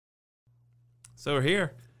So we're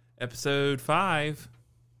here, episode 5,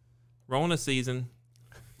 Rona season.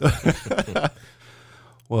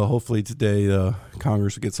 Well, hopefully today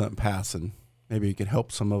Congress will get something passed and maybe it could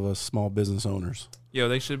help some of us small business owners. Yo,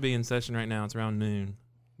 they should be in session right now. It's around noon.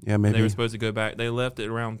 Yeah, maybe. They were supposed to go back. They left at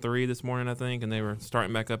around 3 this morning, I think, and they were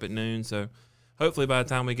starting back up at noon. So hopefully by the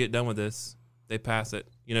time we get done with this, they pass it.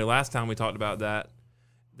 You know, last time we talked about that,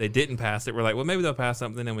 they didn't pass it. We're like, well, maybe they'll pass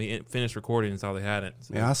something, and we finished recording and saw they hadn't.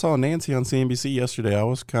 So. Yeah, I saw Nancy on CNBC yesterday. I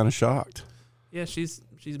was kind of shocked. Yeah, she's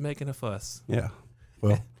making a fuss. Yeah.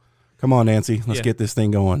 Well, come on, Nancy. Let's get this thing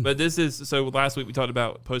going. But this is, so last week we talked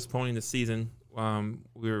about postponing the season.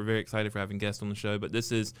 We were very excited for having guests on the show, but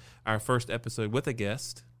this is our first episode with a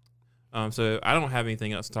guest. So I don't have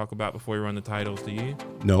anything else to talk about before we run the titles. Do you?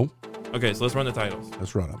 No. Okay, so let's run the titles.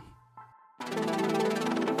 Let's run them.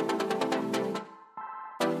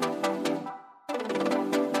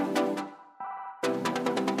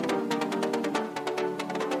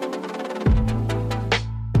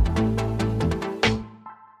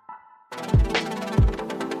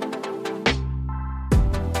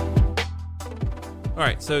 All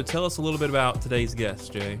right, so tell us a little bit about today's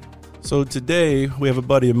guest, Jay. So today we have a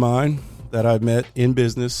buddy of mine that I met in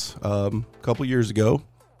business a couple years ago.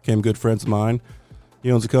 Became good friends of mine.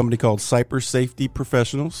 He owns a company called Cypress Safety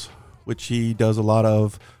Professionals, which he does a lot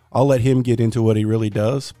of. I'll let him get into what he really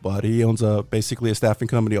does, but he owns basically a staffing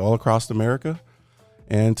company all across America.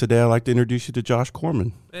 And today I'd like to introduce you to Josh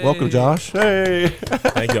Corman. Hey. Welcome, Josh. Hey.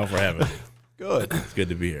 Thank y'all for having me. Good. It's good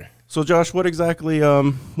to be here. So, Josh, what exactly,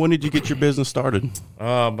 when did you get your business started?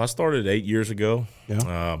 I started 8 years ago.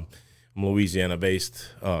 Yeah. I'm a Louisiana-based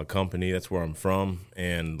company. That's where I'm from.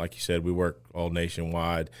 And like you said, we work all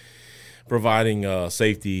nationwide, providing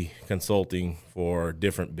safety consulting for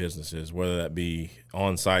different businesses, whether that be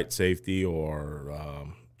on-site safety or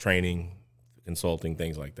training, consulting,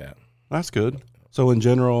 things like that. That's good. So, in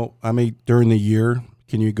general, I mean, during the year,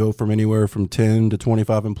 can you go from anywhere from 10 to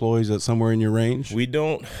 25 employees? That's somewhere in your range? We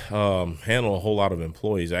don't handle a whole lot of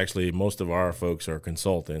employees. Actually, most of our folks are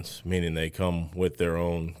consultants, meaning they come with their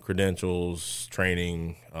own credentials,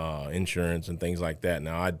 training, insurance, and things like that.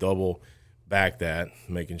 Now, I double back that,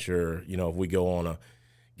 making sure, you know, if we go on a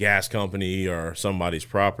gas company or somebody's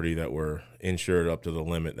property that we're insured up to the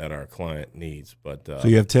limit that our client needs. But so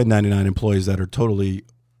you have 1099 employees that are totally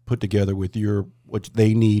put together with what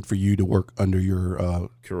they need for you to work under your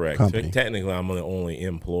correct. company. Technically, I'm the only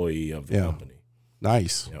employee of the company.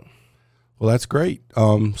 Nice. Yep. Well, that's great.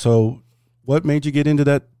 So what made you get into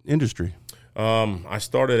that industry? I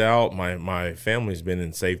started out, my family's been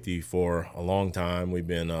in safety for a long time. We've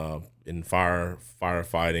been in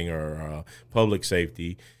firefighting or public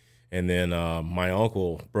safety. And then my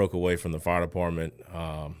uncle broke away from the fire department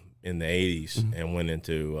in the 80s and went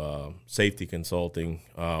into safety consulting,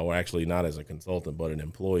 or actually not as a consultant, but an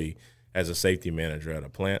employee as a safety manager at a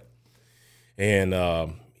plant. And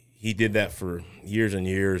he did that for years and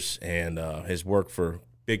years and has worked for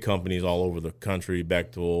big companies all over the country,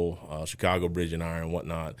 Bechtel, Chicago Bridge and Iron,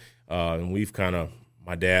 whatnot. And we've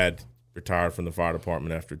my dad retired from the fire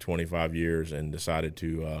department after 25 years and decided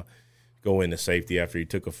to go into safety after he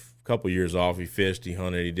took a couple years off. He fished, he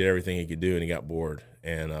hunted, he did everything he could do, and he got bored.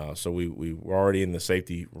 And so we were already in the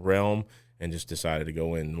safety realm and just decided to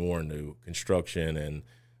go in more into construction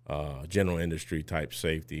and general industry type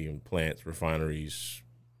safety and plants, refineries,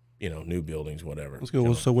 new buildings, whatever. Let's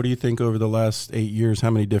go. So what do you think over the last 8 years, how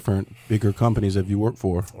many different bigger companies have you worked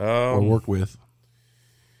for or worked with?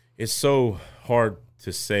 It's so hard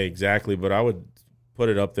to say exactly, but I would put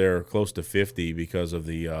it up there close to 50 because of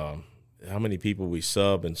the how many people we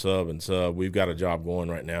sub. We've got a job going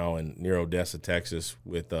right now near Odessa, Texas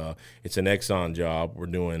with it's an Exxon job. We're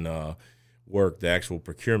doing work, the actual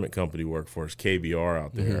procurement company work for is KBR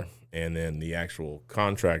out there. And then the actual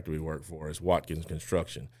contractor we work for is Watkins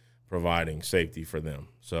Construction, providing safety for them.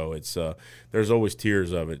 So it's there's always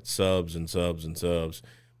tiers of it, subs and subs and subs.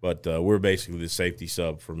 But we're basically the safety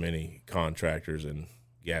sub for many contractors and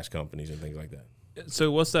gas companies and things like that.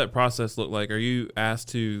 So what's that process look like? Are you asked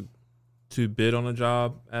to bid on a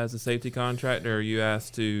job as a safety contractor? Or are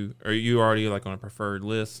you already like on a preferred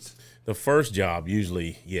list? The first job,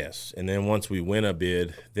 usually, yes. And then once we win a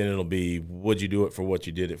bid, then it'll be, would you do it for what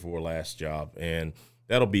you did it for last job? And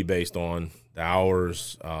that'll be based on the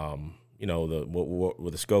hours,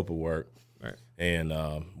 with the scope of work. Right. And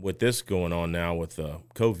with this going on now with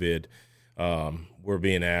COVID, we're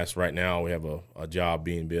being asked right now, we have a job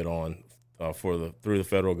being bid on through the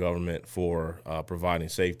federal government for providing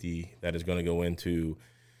safety that is going to go into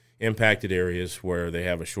impacted areas where they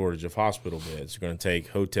have a shortage of hospital beds. They're going to take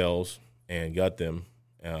hotels and gut them,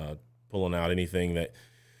 pulling out anything that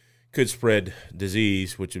could spread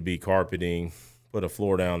disease, which would be carpeting, put a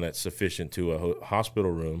floor down that's sufficient to a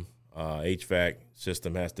hospital room. HVAC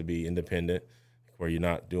system has to be independent, where you're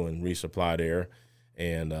not doing resupplied air.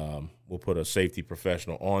 And we'll put a safety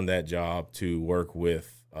professional on that job to work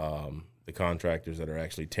with the contractors that are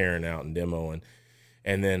actually tearing out and demoing.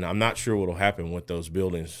 And then I'm not sure what will happen with those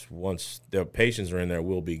buildings. Once the patients are in there,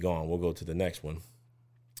 we'll be gone. We'll go to the next one.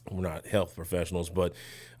 We're not health professionals, but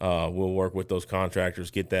we'll work with those contractors,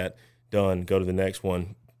 get that done, go to the next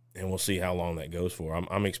one, and we'll see how long that goes for.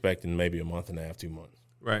 I'm expecting maybe a month and a half, 2 months.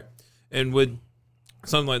 Right. And with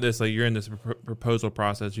something like this, like you're in this proposal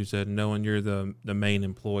process, you said, knowing you're the main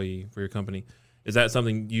employee for your company, is that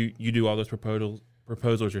something you do all those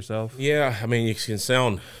proposals yourself? Yeah, I mean, it can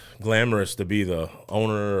sound glamorous to be the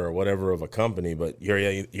owner or whatever of a company, but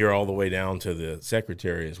you're all the way down to the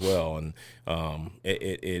secretary as well. And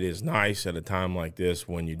it is nice at a time like this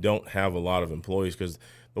when you don't have a lot of employees, because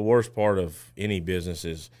the worst part of any business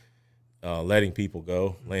is letting people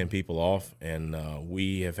go, laying people off. And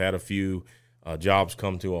we have had a few jobs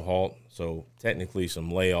come to a halt. So technically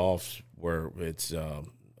some layoffs where it's, I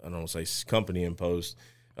don't want to say company imposed,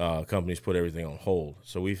 companies put everything on hold.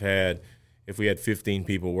 So if we had 15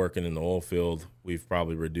 people working in the oil field, we've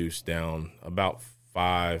probably reduced down about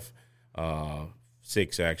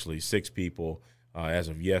six people as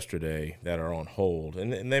of yesterday that are on hold.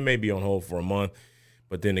 And they may be on hold for a month.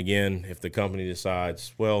 But then again, if the company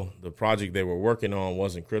decides, well, the project they were working on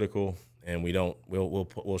wasn't critical and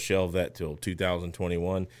we'll shelve that till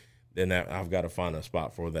 2021, then I've got to find a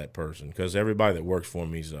spot for that person, because everybody that works for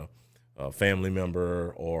me is a family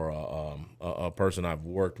member or a person I've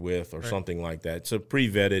worked with or something like that. It's a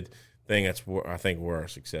pre-vetted thing. That's where I think where our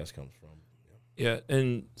success comes from. Yeah,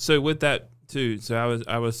 and so with that too, so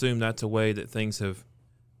I would assume that's a way that things have.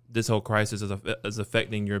 This whole crisis is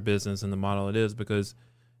affecting your business and the model it is, because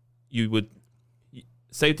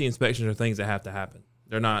safety inspections are things that have to happen.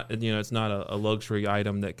 They're not, it's not a luxury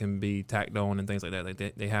item that can be tacked on and things like that.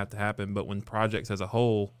 Like they have to happen. But when projects as a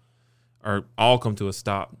whole are all come to a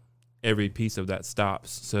stop, every piece of that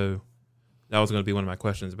stops. So that was going to be one of my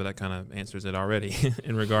questions, but that kind of answers it already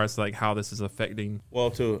in regards to like how this is affecting.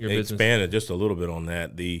 Well, to expand it just a little bit on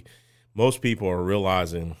that, most people are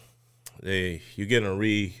realizing you're getting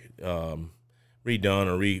redone or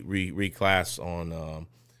reclass on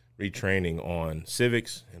retraining on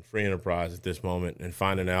civics and free enterprise at this moment, and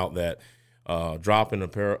finding out that dropping a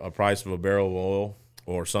price of a barrel of oil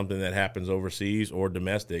or something that happens overseas or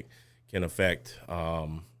domestic can affect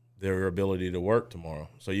their ability to work tomorrow.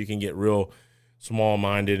 So you can get real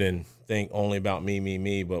small-minded and think only about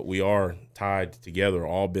me, but we are tied together,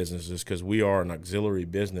 all businesses, because we are an auxiliary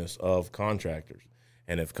business of contractors.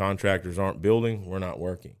 And if contractors aren't building, we're not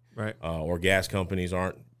working. Right. Or gas companies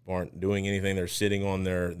aren't doing anything. They're sitting on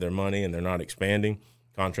their money and they're not expanding.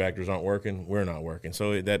 Contractors aren't working. We're not working.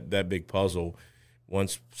 So that big puzzle,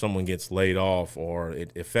 once someone gets laid off or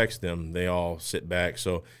it affects them, they all sit back.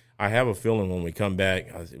 So I have a feeling when we come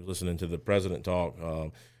back, I was listening to the president talk,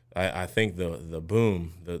 I think the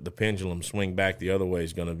boom, the pendulum swing back the other way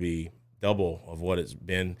is going to be double of what it's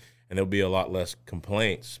been. And there'll be a lot less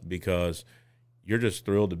complaints because you're just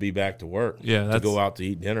thrilled to be back to work. Yeah, to go out to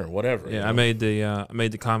eat dinner, whatever. Yeah, I made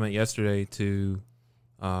the comment yesterday to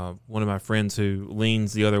one of my friends who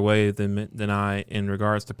leans the other way than I in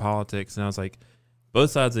regards to politics, and I was like, both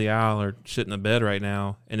sides of the aisle are shit in the bed right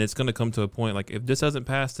now, and it's going to come to a point like if this doesn't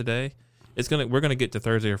pass today, we're going to get to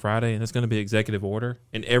Thursday or Friday, and it's going to be executive order,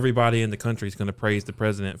 and everybody in the country is going to praise the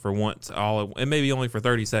president for once, and maybe only for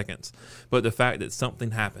 30 seconds, but the fact that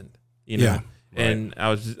something happened, Yeah. And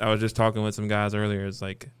I was just talking with some guys earlier. It's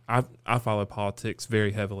like I follow politics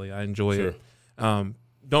very heavily. I enjoy it. Don't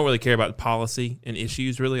really care about policy and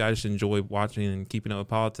issues really. I just enjoy watching and keeping up with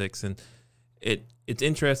politics. And it's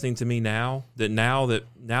interesting to me now that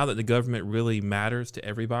the government really matters to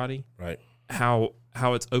everybody. Right. How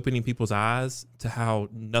it's opening people's eyes to how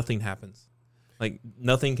nothing happens. Like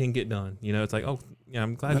nothing can get done. It's like, oh yeah,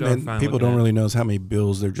 I'm glad y'all finally. People don't really know how many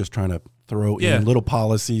bills they're just trying to throw in, little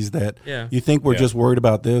policies that you think we're just worried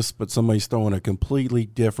about this, but somebody's throwing a completely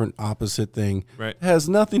different opposite thing. Right. It has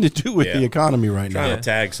nothing to do with the economy right now. Trying to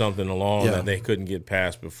tag something along that they couldn't get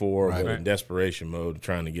past before, but in desperation mode,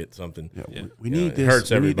 trying to get something. Yeah. We need this. It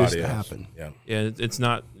hurts everybody to else. happen. Yeah, it's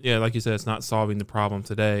not. Yeah, like you said, it's not solving the problem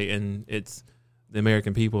today, and it's the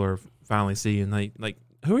American people are finally seeing like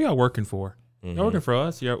who are y'all working for? Mm-hmm. Y'all working for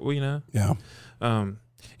us? Yeah.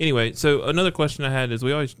 Anyway, so another question I had is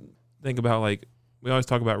we always think about we always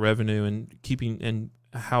talk about revenue and keeping and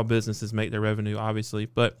how businesses make their revenue, obviously.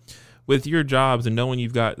 But with your jobs and knowing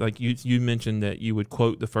you've got, like you mentioned that you would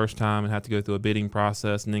quote the first time and have to go through a bidding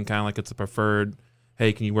process, and then kind of like it's a preferred,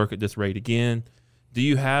 hey, can you work at this rate again? Do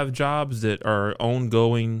you have jobs that are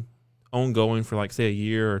ongoing for like say a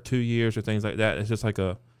year or 2 years or things like that? It's just like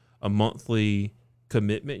a monthly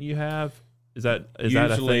commitment you have. Is that a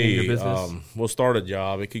thing in your business? We'll start a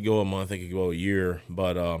job. It could go a month, it could go a year,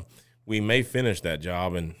 but we may finish that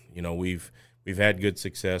job, and we've had good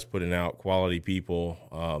success putting out quality people.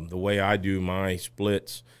 The way I do my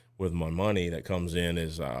splits with my money that comes in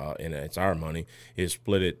is, and it's our money, is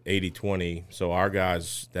split at 80-20. So our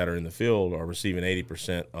guys that are in the field are receiving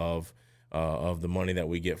 80% of the money that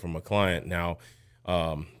we get from a client. Now,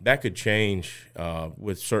 that could change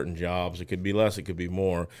with certain jobs. It could be less, it could be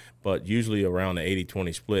more, but usually around the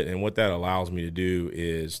 80-20 split. And what that allows me to do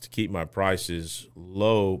is to keep my prices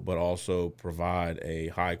low, but also provide a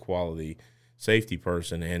high quality safety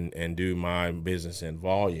person and do my business in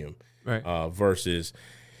volume, Right. Versus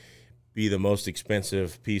be the most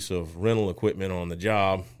expensive piece of rental equipment on the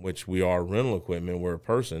job, which we are rental equipment. We're a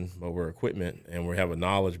person, but we're equipment, and we have a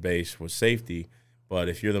knowledge base with safety. But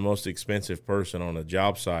if you're the most expensive person on a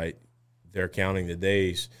job site, they're counting the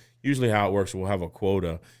days. Usually how it works, we'll have a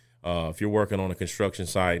quota. If you're working on a construction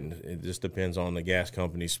site, and it just depends on the gas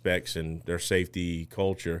company specs and their safety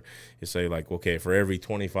culture, you say like, okay, for every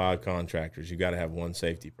 25 contractors, you got to have one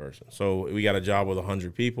safety person. So we got a job with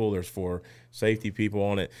 100 people. There's 4 safety people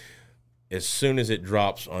on it. As soon as it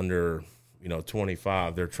drops under,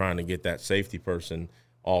 25, they're trying to get that safety person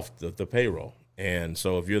off the payroll. And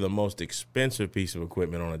so if you're the most expensive piece of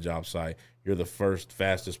equipment on a job site, you're the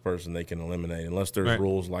fastest person they can eliminate, unless there's Right.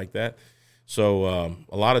 rules like that. So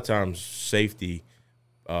a lot of times safety,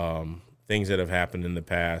 things that have happened in the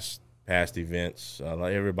past events,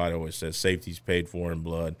 like everybody always says, safety's paid for in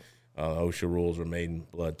blood. OSHA rules are made in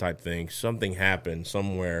blood type thing. Something happened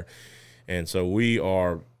somewhere. And so we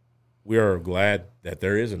are glad that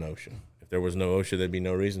there is an OSHA. If there was no OSHA, there'd be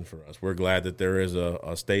no reason for us. We're glad that there is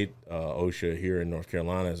a state OSHA here in North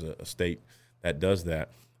Carolina as a state that does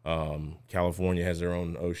that. California has their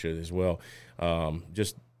own OSHA as well.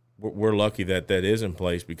 We're lucky that is in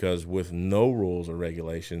place, because with no rules or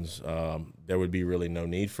regulations, there would be really no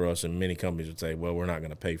need for us. And many companies would say, well, we're not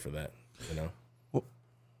going to pay for that, Well,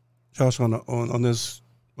 Josh, on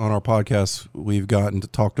our podcast, we've gotten to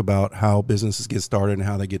talk about how businesses get started and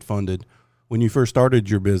how they get funded. When you first started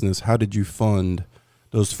your business, how did you fund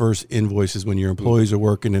those first invoices when your employees are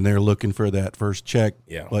working and they're looking for that first check,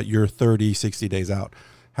 Yeah. but you're 30, 60 days out?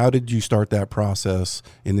 How did you start that process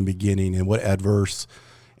in the beginning, and what adverse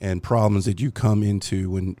and problems did you come into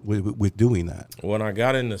with doing that? When I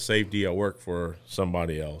got into safety, I worked for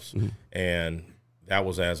somebody else, and that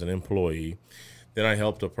was as an employee. Then I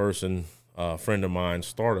helped a friend of mine,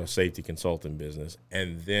 start a safety consulting business.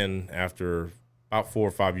 And then after about 4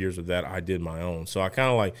 or 5 years of that, I did my own. So I kind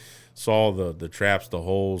of like saw the traps, the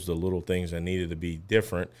holes, the little things that needed to be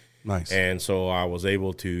different. Nice. And so I was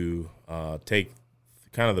able to take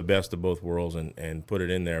kind of the best of both worlds and put it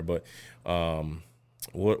in there. But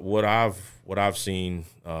what I've seen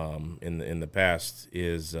in the past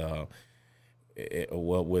is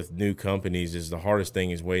with new companies, is the hardest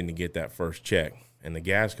thing is waiting to get that first check. And the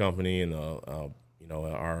gas company and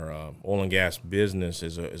our oil and gas business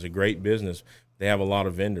is a great business. They have a lot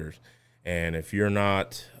of vendors, and if you're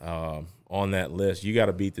not on that list, you got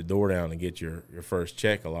to beat the door down and get your first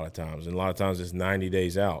check a lot of times. And a lot of times it's 90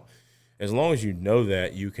 days out. As long as you know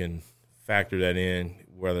that, you can factor that in,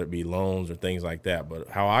 whether it be loans or things like that. But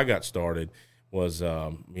how I got started was,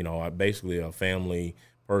 I basically a family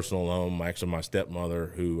personal loan. Actually, my stepmother,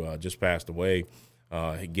 who just passed away,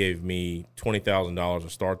 he gave me $20,000 to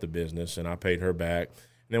start the business, and I paid her back.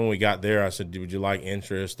 And then when we got there, I said, would you like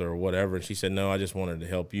interest or whatever? And she said, no, I just wanted to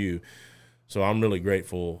help you. So I'm really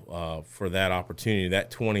grateful for that opportunity.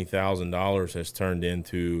 That $20,000 has turned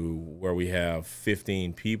into where we have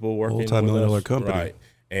 15 people working with us. Multi-million-dollar company. Right,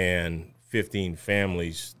 and 15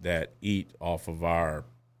 families that eat off of our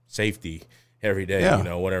safety every day,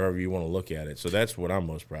 Yeah. whatever you want to look at it. So that's what I'm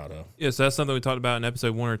most proud of. Yeah, so that's something we talked about in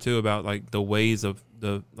episode 1 or 2 about like the ways of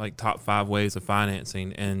the like top 5 ways of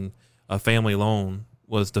financing, and a family loan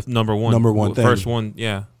was the number one thing. first one.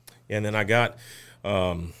 Yeah. And then I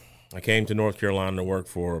came to North Carolina to work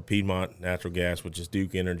for Piedmont Natural Gas, which is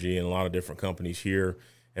Duke Energy, and a lot of different companies here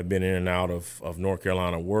have been in and out of North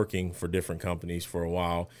Carolina working for different companies for a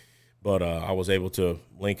while. But I was able to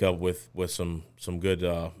link up with some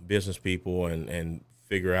good business people and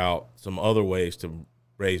figure out some other ways to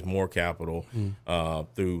raise more capital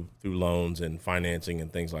through loans and financing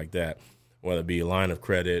and things like that. whether it be a line of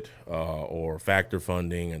credit or factor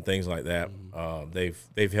funding and things like that.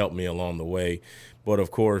 They've helped me along the way. But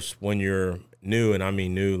of course, when you're new, and I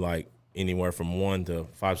mean new, like anywhere from 1 to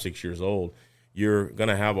 5, 6 years old, you're going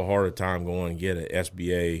to have a harder time going and get an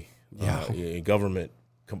SBA government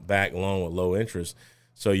back loan with low interest.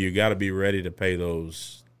 So you got to be ready to pay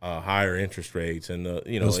those higher interest rates, and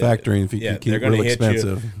those factoring fees can keep they're going to really hit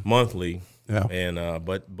expensive you monthly. Yeah. And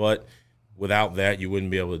but without that, you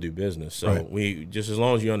wouldn't be able to do business. So Right. we just, as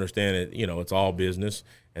long as you understand it, it's all business,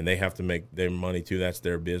 and they have to make their money too. That's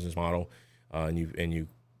their business model, and you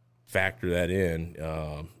factor that in.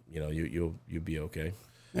 You'll be okay.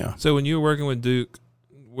 Yeah. So when you were working with Duke,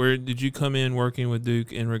 where did you come in working with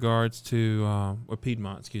Duke in regards to or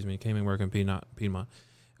Piedmont? Excuse me, came in working Piedmont.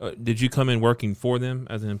 Did you come in working for them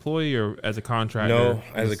as an employee or as a contractor? No,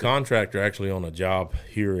 as a contractor, actually on a job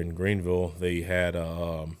here in Greenville. They had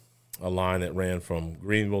a line that ran from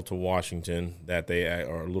Greenville to Washington,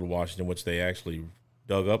 or Little Washington, which they actually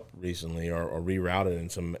dug up recently or rerouted in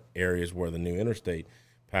some areas where the new interstate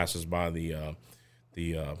passes by the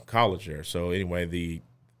college there. So anyway,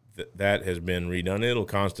 that has been redone. It'll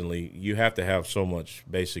constantly, you have to have so much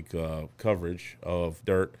basic coverage of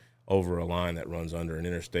dirt over a line that runs under an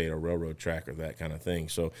interstate or railroad track or that kind of thing.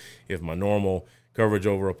 So if my normal coverage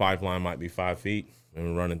over a pipeline might be 5 feet and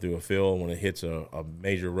we're running through a field, when it hits a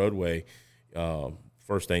major roadway,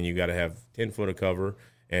 first thing you got to have 10 foot of cover,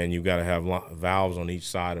 and you've got to have valves on each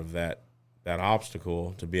side of that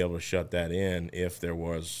obstacle to be able to shut that in if there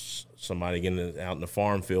was somebody getting out in the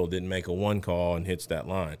farm field, didn't make a one call and hits that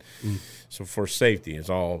line. So for safety, it's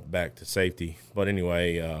all back to safety. But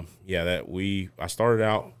anyway, I started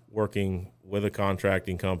out working with a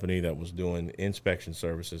contracting company that was doing inspection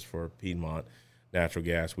services for Piedmont Natural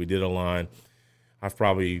Gas. We did a line. I've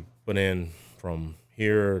probably put in from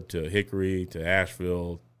here to Hickory to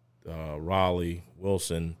Asheville, Raleigh,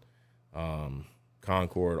 Wilson,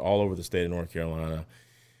 Concord, all over the state of North Carolina,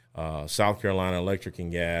 South Carolina Electric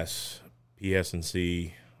and Gas,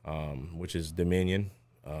 PSNC, which is Dominion,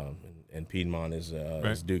 and Piedmont is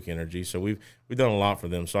Duke Energy. So we've done a lot for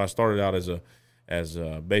them. So I started out as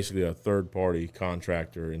basically a third party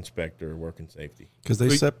contractor, inspector, working safety. Because they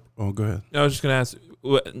go ahead. I was just going to ask.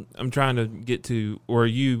 I'm trying to get to.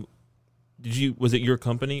 Was it your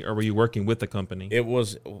company, or were you working with the company? It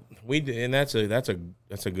was and that's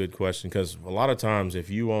a good question, because a lot of times if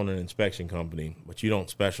you own an inspection company but you don't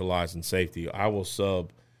specialize in safety, I will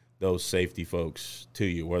sub those safety folks to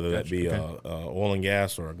you, whether that be oil and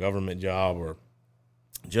gas or a government job or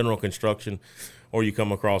general construction, or you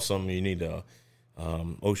come across something you need a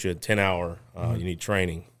OSHA 10-hour, you need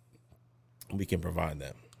training. We can provide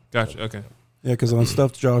that. Gotcha. Okay. Yeah, because on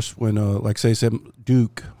stuff, Josh, when like say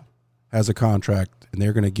Duke has a contract and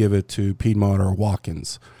they're going to give it to Piedmont or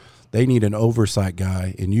Watkins, they need an oversight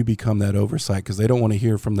guy, and you become that oversight because they don't want to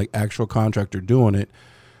hear from the actual contractor doing it.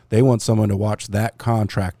 They want someone to watch that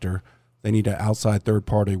contractor. They need an outside third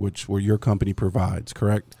party, where your company provides,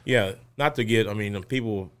 correct? Yeah, not to get,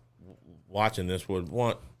 people watching this would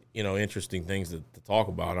want, interesting things to talk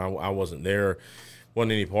about. I wasn't there,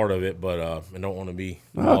 wasn't any part of it, but I don't want to be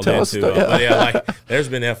all into it. But yeah, like there's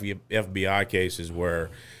been FBI cases where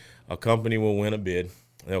a company will win a bid.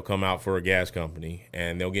 They'll come out for a gas company,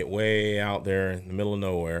 and they'll get way out there in the middle of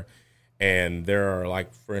nowhere. And there are,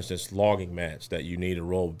 like, for instance, logging mats that you need to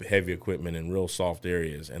roll heavy equipment in real soft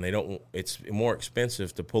areas. And it's more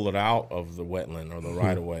expensive to pull it out of the wetland or the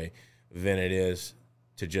right of way than it is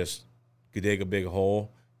to just dig a big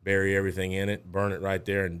hole, bury everything in it, burn it right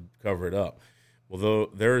there, and cover it up. Well,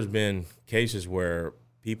 there's been cases where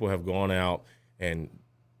people have gone out and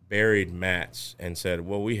buried mats and said,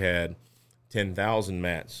 well, we had 10,000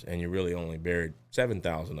 mats, and you really only buried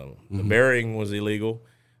 7,000 of them. The burying was illegal.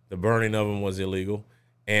 The burning of them was illegal.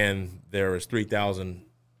 And there was 3,000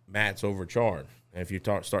 mats overcharged. And if you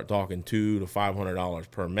start talking $200 to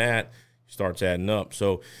 $500 per mat, it starts adding up.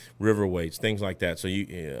 So river weights, things like that. So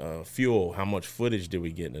fuel, how much footage did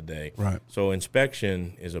we get in a day? Right. So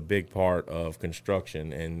inspection is a big part of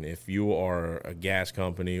construction. And if you are a gas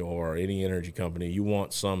company or any energy company, you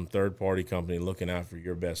want some third-party company looking out for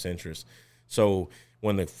your best interests. So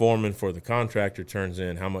when the foreman for the contractor turns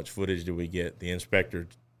in, how much footage do we get? The inspector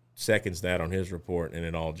seconds that on his report, and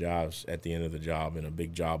it all jives at the end of the job in a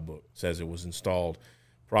big job book. Says it was installed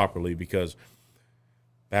properly, because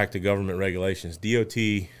back to government regulations, DOT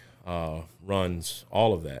runs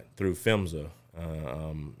all of that through PHMSA,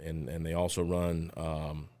 and they also run,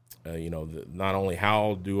 not only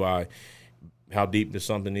how deep does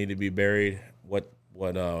something need to be buried, what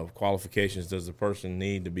qualifications does the person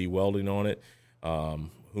need to be welding on it,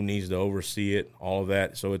 who needs to oversee it, all of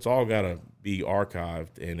that. So it's all got to be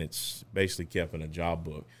archived, and it's basically kept in a job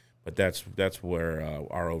book. But that's where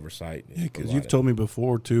our oversight is. Yeah, because you've told me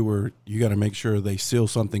before, too, where you got to make sure they seal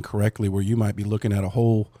something correctly, where you might be looking at a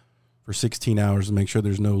hole for 16 hours to make sure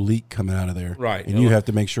there's no leak coming out of there. Right. And you have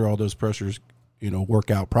to make sure all those pressures,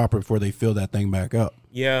 work out proper before they fill that thing back up.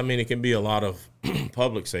 Yeah, I mean, it can be a lot of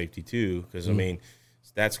public safety, too, because, I mean,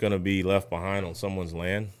 that's going to be left behind on someone's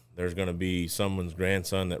land. There's going to be someone's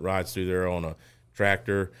grandson that rides through there on a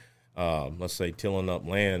tractor, let's say tilling up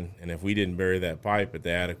land, and if we didn't bury that pipe at the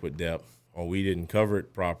adequate depth, or we didn't cover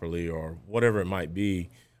it properly, or whatever it might be,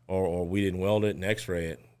 or we didn't weld it and x-ray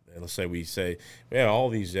it, and let's say we say, yeah, all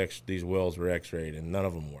these wells were x-rayed and none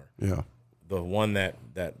of them were. Yeah. The one that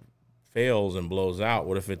fails and blows out,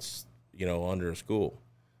 what if it's under a school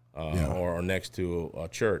or next to a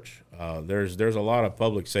church? There's a lot of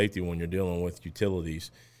public safety when you're dealing with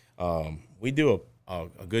utilities. We do a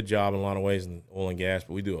good job in a lot of ways in oil and gas,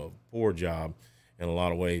 but we do a poor job in a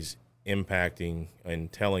lot of ways impacting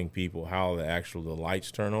and telling people how the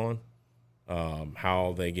lights turn on,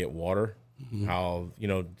 how they get water, how,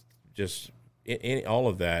 just all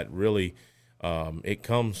of that really, it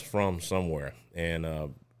comes from somewhere.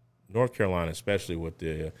 And North Carolina, especially with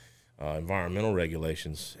the environmental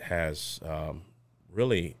regulations, has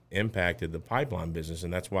really impacted the pipeline business,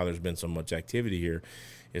 and that's why there's been so much activity here,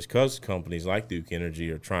 is because companies like Duke Energy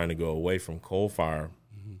are trying to go away from coal fire.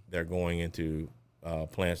 They're going into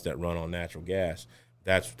plants that run on natural gas.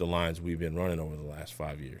 That's the lines we've been running over the last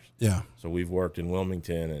 5 years. Yeah. So we've worked in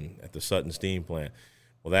Wilmington and at the Sutton Steam Plant.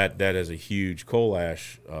 Well, that is a huge coal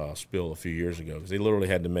ash spill a few years ago, because they literally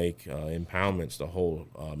had to make impoundments to hold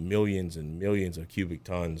millions and millions of cubic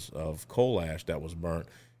tons of coal ash that was burnt.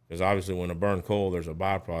 Because obviously when they burn coal, there's a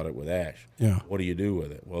byproduct with ash. Yeah. What do you do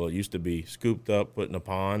with it? Well, it used to be scooped up, put in a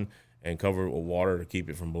pond, and covered with water to keep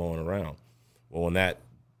it from blowing around. Well, when that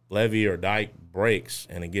levee or dike breaks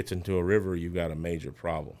and it gets into a river, you've got a major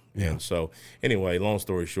problem. Yeah. And so anyway, long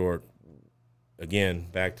story short, again,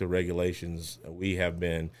 back to regulations, we have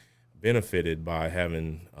been benefited by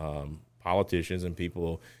having politicians and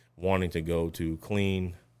people wanting to go to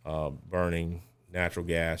clean, burning natural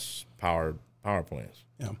gas power plants.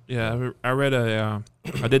 Yeah, I read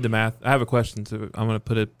I did the math. I have a question, so I'm going to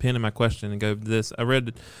put a pin in my question and go to this. I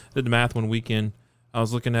did the math one weekend. I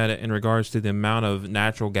was looking at it in regards to the amount of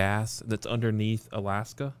natural gas that's underneath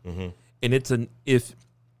Alaska, and it's if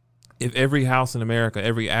every house in America,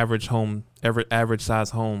 every average size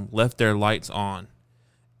home left their lights on,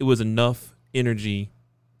 it was enough energy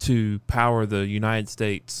to power the United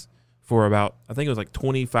States for about, I think it was like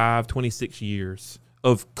 25, 26 years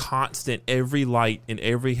of constant, every light in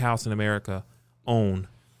every house in America on.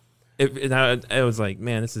 I was like,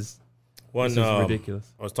 man, this is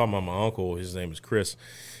ridiculous. I was talking about my uncle. His name is Chris.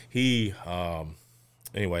 Uncle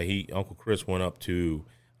Chris went up to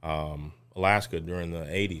Alaska during the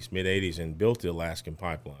mid 80s, and built the Alaskan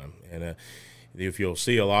pipeline. And if you'll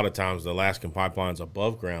see, a lot of times the Alaskan pipeline's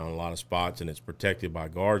above ground in a lot of spots, and it's protected by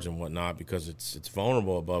guards and whatnot because it's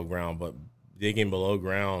vulnerable above ground. But digging below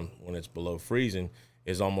ground when it's below freezing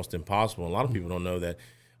is almost impossible. And a lot of people don't know that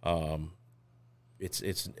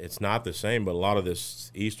it's not the same. But a lot of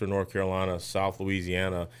this eastern North Carolina, South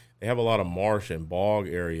Louisiana, they have a lot of marsh and bog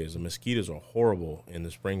areas. The mosquitoes are horrible in the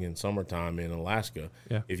spring and summertime in Alaska.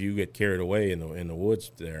 Yeah. If you get carried away in the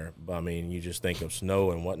woods there, I mean, you just think of snow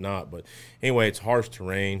and whatnot. But anyway, it's harsh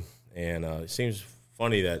terrain, and it seems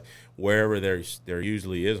funny that wherever there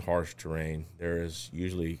usually is harsh terrain, there is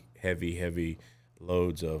usually heavy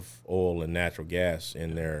loads of oil and natural gas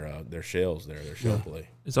in their shales there, their shale play.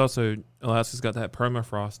 It's also, Alaska's got that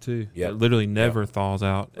permafrost too. Yep. It literally never thaws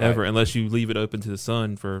out ever, Right. unless you leave it open to the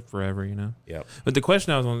sun for forever, Yep. But the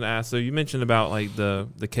question I was going to ask, so you mentioned about like the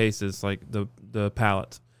cases, like the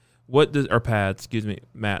pallets. Or pads, excuse me,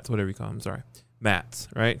 mats, whatever you call them, sorry. Mats,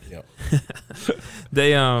 right? Yep.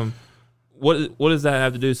 They what does that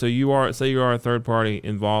have to do? So you are a third party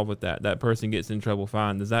involved with that. That person gets in trouble,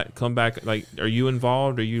 fine. Does that come back? Like, are you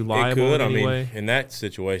involved? Are you liable? It could. In any way? In that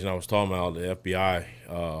situation I was talking about, the FBI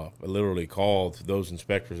literally called those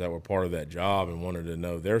inspectors that were part of that job and wanted to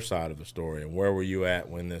know their side of the story and where were you at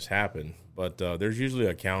when this happened. But there's usually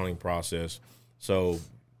a counting process. So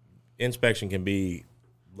inspection can be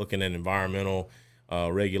looking at environmental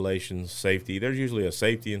regulations, safety. There's usually a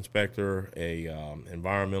safety inspector, a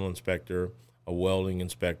environmental inspector, a welding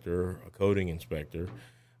inspector, a coating inspector,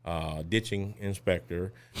 ditching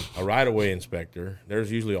inspector, a right-of-way inspector. There's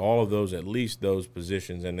usually all of those, at least those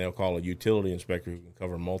positions, and they'll call a utility inspector who can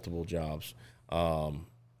cover multiple jobs on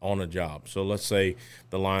a job. So let's say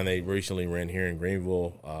the line they recently ran here in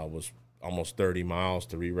Greenville was almost 30 miles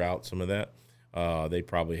to reroute some of that. They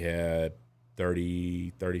probably had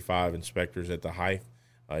 30, 35 inspectors at the height.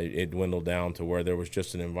 It dwindled down to where there was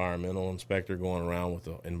just an environmental inspector going around with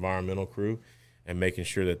the environmental crew and making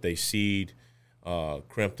sure that they seed,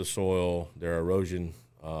 crimp the soil, their erosion,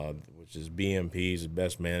 which is BMPs,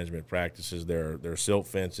 best management practices, their silt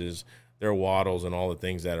fences, their wattles, and all the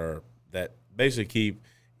things that basically keep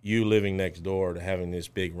you living next door to having this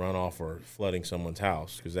big runoff or flooding someone's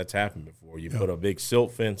house, because that's happened before. You put a big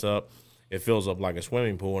silt fence up, it fills up like a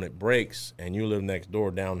swimming pool, and it breaks, and you live next door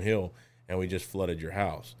downhill, and we just flooded your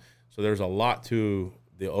house. So there's a lot to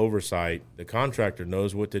the oversight. The contractor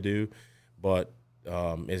knows what to do, but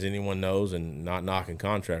as anyone knows, and not knocking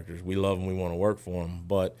contractors, we love them, we want to work for them,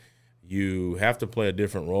 but you have to play a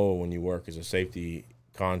different role when you work as a safety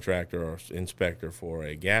contractor or inspector for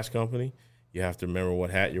a gas company. You have to remember what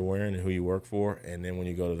hat you're wearing and who you work for, and then when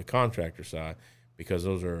you go to the contractor side, because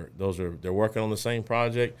they're working on the same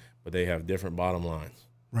project, but they have different bottom lines.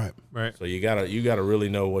 Right. So you gotta really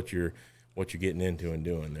know what you're getting into and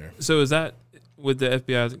doing there. So is that, with the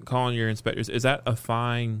FBI calling your inspectors, is that a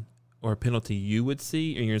fine or a penalty you would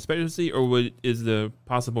see and your inspectors would see, or is the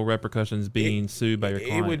possible repercussions being sued by your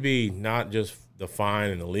client? It would be not just the fine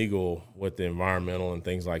and the legal with the environmental and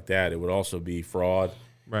things like that. It would also be fraud.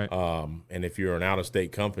 Right. And if you're an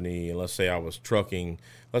out-of-state company, and let's say I was stealing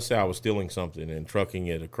something and trucking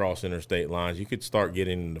it across interstate lines, you could start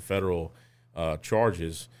getting into federal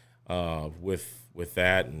charges with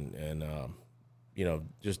that and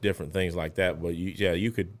just different things like that. But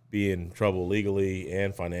you could be in trouble legally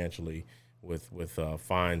and financially with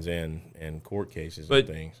fines and court cases and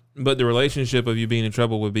things. But the relationship of you being in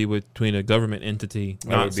trouble would be between a government entity,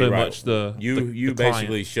 not so much the you the basically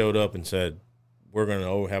client. showed up and said, we're going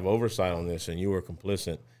to have oversight on this, and you were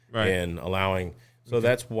complicit in allowing. So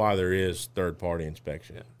that's why there is third-party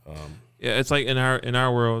inspection. Yeah, it's like in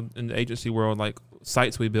our world, in the agency world, like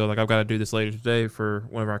sites we build. Like I've got to do this later today for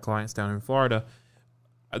one of our clients down in Florida.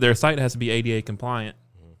 Their site has to be ADA compliant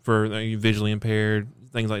for visually impaired,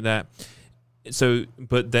 things like that. So,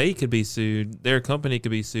 but they could be sued. Their company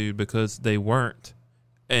could be sued because they weren't,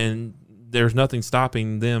 and there's nothing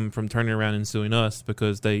stopping them from turning around and suing us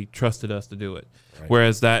because they trusted us to do it. Right.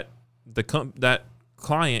 Whereas that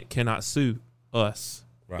client cannot sue us,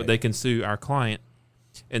 but they can sue our client,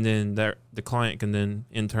 and then the client can then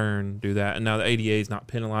in turn do that. And now the ADA is not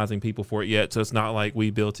penalizing people for it yet, so it's not like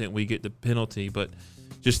we built it and we get the penalty, but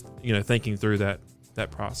just thinking through that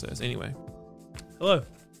process. Anyway, hello.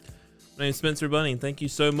 My name is Spencer Bunning. Thank you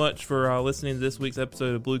so much for listening to this week's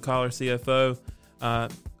episode of Blue Collar CFO.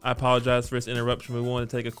 I apologize for this interruption. We want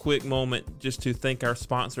to take a quick moment just to thank our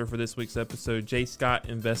sponsor for this week's episode, J. Scott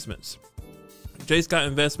Investments. J. Scott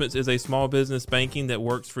Investments is a small business banking that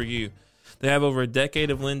works for you. They have over a decade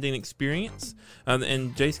of lending experience,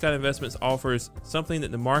 and J. Scott Investments offers something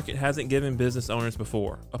that the market hasn't given business owners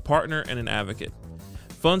before: a partner and an advocate.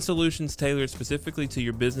 Fund solutions tailored specifically to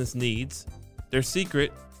your business needs. Their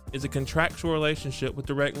secret is a contractual relationship with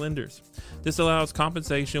direct lenders. This allows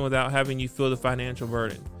compensation without having you feel the financial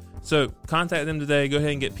burden. So contact them today. Go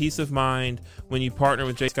ahead and get peace of mind when you partner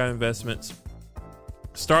with J. Scott Investments.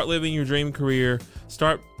 Start living your dream career.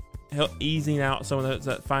 Start easing out some of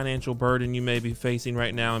that financial burden you may be facing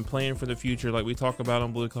right now and plan for the future like we talk about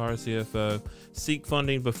on Blue Collar CFO. Seek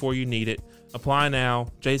funding before you need it. Apply now.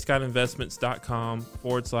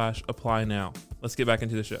 jscottinvestments.com/apply now. Let's get back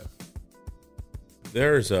into the show.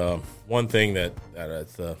 There's one thing that I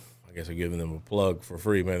guess I'm giving them a plug for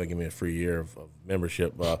free. Maybe they'll give me a free year of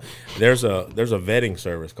membership. There's a vetting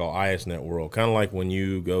service called ISNet World, kind of like when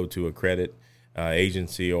you go to a credit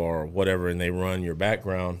agency or whatever, and they run your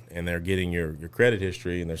background and they're getting your credit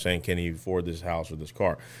history, and they're saying, can you afford this house or this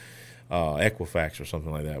car, Equifax or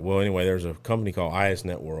something like that. Well, anyway, there's a company called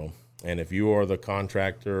ISNet World, and if you are the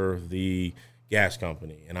contractor, the gas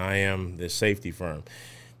company, and I am the safety firm,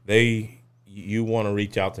 you want to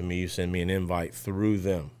reach out to me, you send me an invite through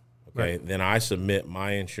them. Okay. Right. Then I submit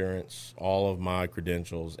my insurance, all of my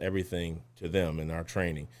credentials, everything to them in our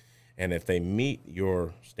training. And if they meet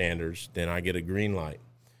your standards, then I get a green light.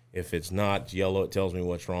 If it's not yellow, it tells me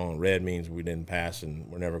what's wrong. Red means we didn't pass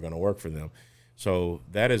and we're never going to work for them. So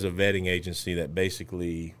that is a vetting agency that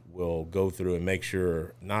basically will go through and make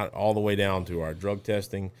sure, not all the way down to our drug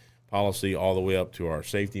testing policy, all the way up to our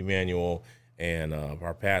safety manual and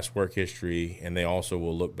our past work history, and they also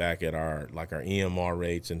will look back at our EMR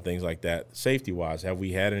rates and things like that. Safety-wise, have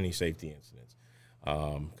we had any safety incidents?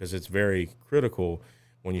 Because it's very critical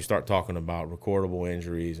when you start talking about recordable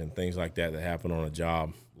injuries and things like that happen on a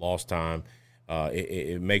job, lost time.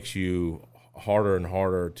 It makes you harder and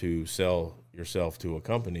harder to sell yourself to a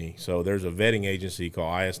company. So there's a vetting agency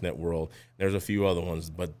called ISNet World. There's a few other ones,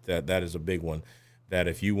 but that is a big one. That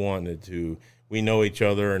if you wanted to, we know each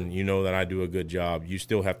other and you know that I do a good job, you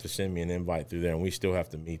still have to send me an invite through there, and we still have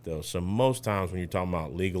to meet those. So most times when you're talking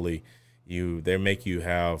about legally, they make you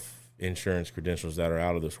have insurance credentials that are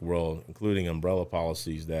out of this world, including umbrella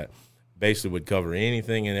policies that basically would cover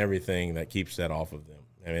anything and everything that keeps that off of them.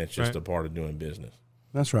 I mean, it's just a part of doing business.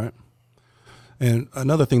 That's right. And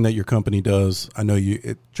another thing that your company does, I know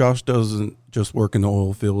Josh doesn't just work in the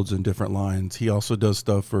oil fields and different lines. He also does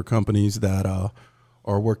stuff for companies that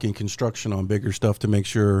are working construction on bigger stuff to make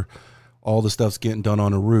sure all the stuff's getting done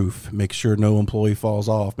on a roof, make sure no employee falls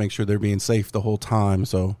off, make sure they're being safe the whole time.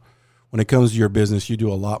 So when it comes to your business, you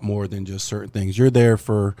do a lot more than just certain things. You're there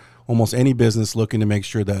for almost any business looking to make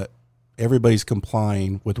sure that everybody's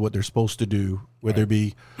complying with what they're supposed to do, whether it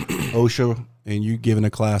be OSHA and you giving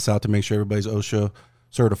a class out to make sure everybody's OSHA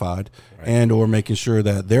certified, and or making sure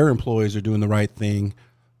that their employees are doing the right thing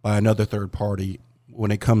by another third party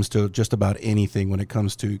when it comes to just about anything, when it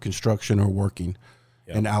comes to construction or working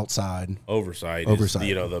and outside. Oversight is,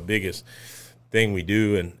 the biggest thing we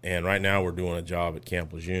do. And right now we're doing a job at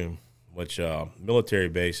Camp Lejeune, which military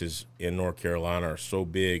bases in North Carolina are so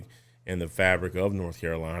big in the fabric of North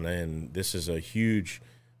Carolina, and this is a huge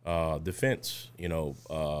defense,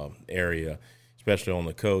 area, especially on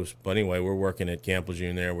the coast. But anyway, we're working at Camp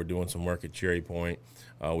Lejeune there. We're doing some work at Cherry Point.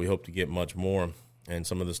 We hope to get much more, and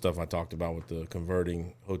some of the stuff I talked about with the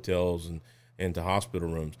converting hotels and into hospital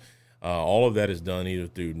rooms. All of that is done either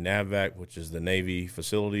through NAVVAC, which is the Navy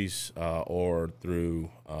facilities, or through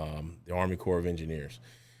the Army Corps of Engineers.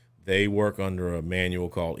 They work under a manual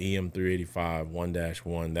called EM 385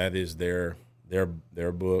 1-1. That is their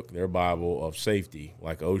book, their Bible of safety.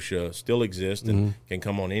 Like OSHA still exists and can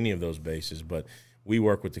come on any of those bases, but we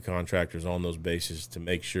work with the contractors on those bases to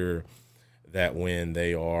make sure that when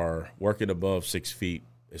they are working above 6 feet,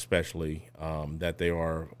 especially, that they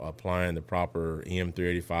are applying the proper EM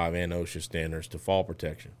 385 and OSHA standards to fall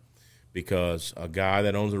protection. Because a guy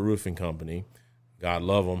that owns a roofing company, God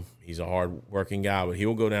love him, he's a hard-working guy, but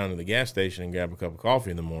he'll go down to the gas station and grab a cup of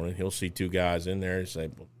coffee in the morning. He'll see two guys in there and say,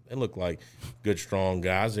 well, they look like good, strong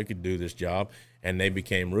guys. They could do this job. And they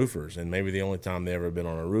became roofers. And maybe the only time they ever been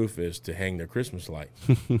on a roof is to hang their Christmas light.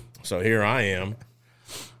 So here I am,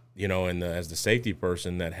 and as the safety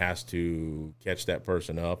person that has to catch that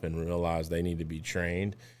person up and realize they need to be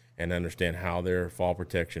trained and understand how their fall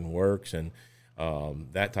protection works and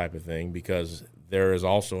that type of thing, because there is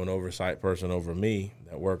also an oversight person over me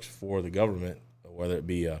that works for the government, whether it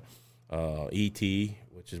be a ET,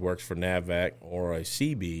 which works for NAVVAC, or a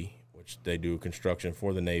CB, which they do construction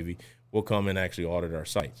for the Navy, will come and actually audit our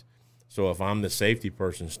sites. So if I'm the safety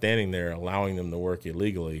person standing there allowing them to work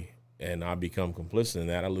illegally and I become complicit in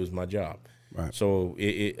that, I lose my job. Right. So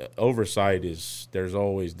oversight there's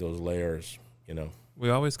always those layers, We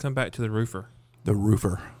always come back to the roofer. The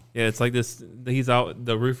roofer. Yeah, it's like this.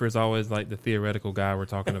 The roofer is always like the theoretical guy we're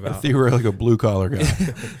talking about. Theoretical blue collar guy.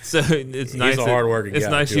 So it's nice. He's a hardworking guy. It's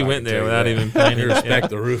nice too, you went there without even planning. Respect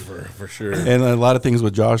the roofer for sure. And a lot of things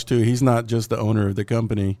with Josh too. He's not just the owner of the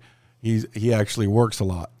company. He actually works a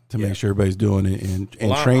lot to make sure everybody's doing it and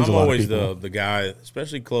trains a lot of people. I'm always the guy,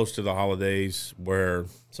 especially close to the holidays, where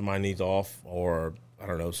somebody needs off, or I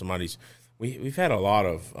don't know, we've had a lot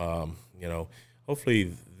of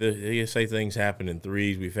hopefully the ASA things happen in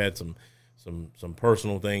threes. We've had some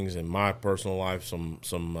personal things in my personal life, some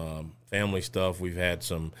family stuff. We've had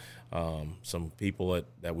some people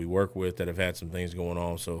that we work with that have had some things going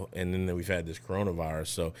on. So, and then we've had this coronavirus.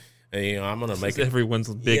 So, I'm gonna make everyone's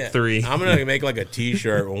big three. I'm gonna make like a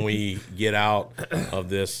T-shirt when we get out of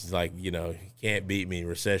this, like you can't beat me,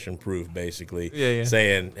 recession proof, basically. Yeah.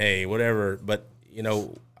 Saying, hey, whatever. But we're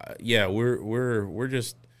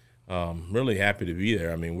just really happy to be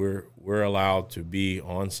there. I mean, we're allowed to be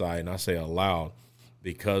on site, and I say allowed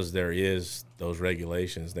because there is those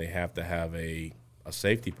regulations. They have to have a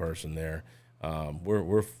safety person there.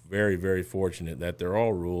 We're very, very fortunate that there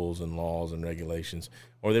are rules and laws and regulations,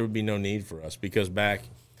 or there would be no need for us. Because back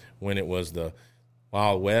when it was the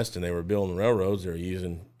Wild West and they were building railroads, they were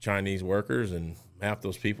using Chinese workers, and half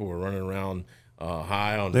those people were running around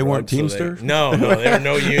high on. They weren't Teamsters? No, there were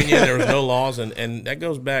no union. There was no laws, and that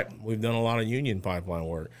goes back. We've done a lot of union pipeline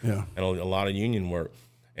work, and a lot of union work,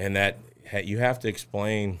 and that you have to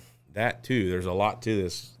explain that too. There's a lot to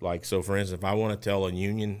this. Like, so for instance, if I want to tell a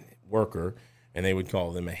union worker, and they would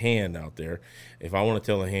call them a hand out there, if I want to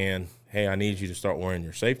tell a hand, hey, I need you to start wearing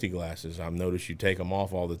your safety glasses. I've noticed you take them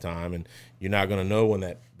off all the time, and you're not going to know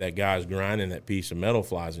when that guy's grinding that piece of metal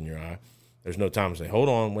flies in your eye. There's no time to say, hold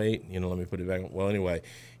on, wait, let me put it back. Well, anyway,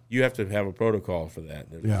 you have to have a protocol for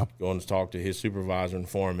that. They're Yeah. going to talk to his supervisor and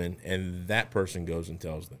foreman, and that person goes and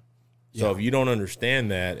tells them. So Yeah. if you don't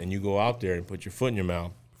understand that and you go out there and put your foot in your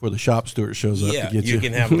mouth, Before the shop steward shows up to get you. you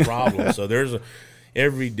can have a problem. So there's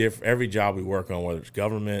every job we work on, whether it's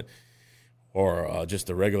government or just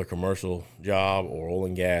a regular commercial job or oil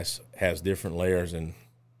and gas, has different layers. And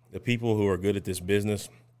the people who are good at this business,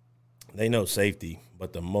 they know safety.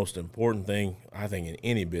 But the most important thing, I think, in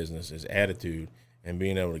any business is attitude and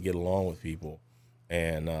being able to get along with people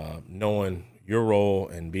and knowing your role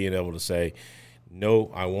and being able to say,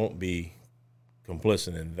 no, I won't be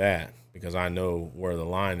complicit in that because I know where the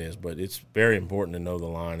line is. But it's very important to know the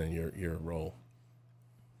line and your role.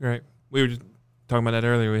 Right. We were just talking about that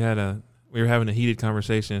earlier. We were having a heated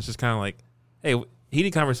conversation. It's just kind of like, hey,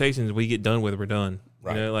 heated conversations we get done with, we're done.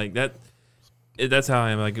 Right. You know, like that. That's how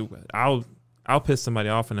I am. Like I'll piss somebody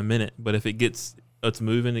off in a minute, but if it gets us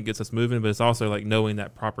moving, it gets us moving. But it's also like knowing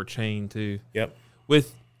that proper chain too. Yep.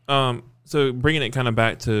 With so bringing it kind of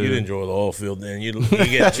back to You'd enjoy the oil field then. You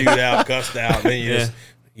get chewed out, cussed out, and then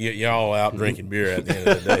you're all out drinking beer at the end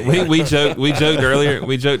of the day. we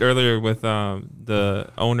joked earlier with the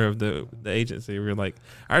owner of the agency. We were like,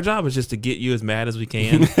 our job is just to get you as mad as we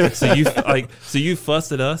can. so you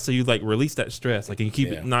fuss at us, so you like release that stress, like, and you keep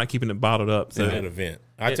it, not keeping it bottled up. So an event.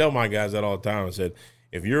 I tell my guys that all the time. I said,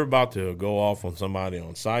 if you're about to go off on somebody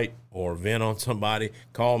on site or vent on somebody,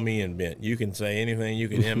 call me and vent. You can say anything. You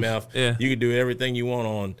can MF. Yeah. You can do everything you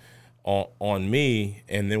want on me,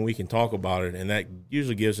 and then we can talk about it. And that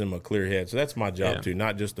usually gives them a clear head. So that's my job too,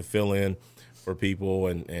 not just to fill in for people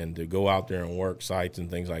and to go out there and work sites and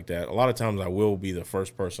things like that. A lot of times I will be the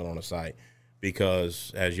first person on a site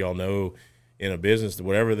because, as y'all know, in a business,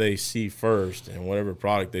 whatever they see first and whatever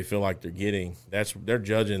product they feel like they're getting, they're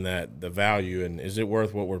judging that the value and is it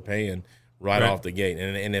worth what we're paying right off the gate.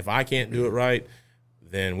 And if I can't do it right,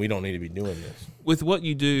 then we don't need to be doing this. With what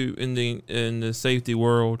you do in the safety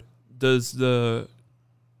world, does the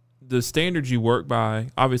standards you work by,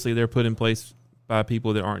 obviously they're put in place by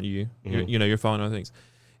people that aren't you. Mm-hmm. You're following other things.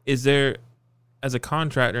 Is there, as a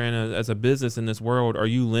contractor and as a business in this world, are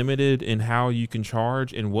you limited in how you can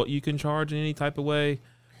charge and what you can charge in any type of way?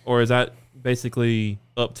 Or is that basically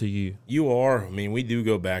up to you? You are. I mean, we do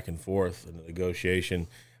go back and forth in the negotiation.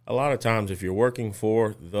 A lot of times if you're working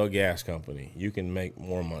for the gas company, you can make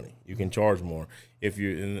more money. You can charge more.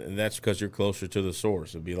 And that's because you're closer to the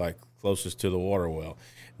source. It'd be like closest to the water well.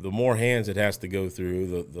 The more hands it has to go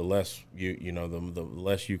through, the less the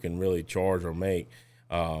less you can really charge or make.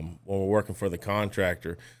 When we're working for the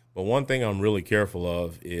contractor. But one thing I'm really careful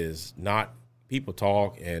of is not people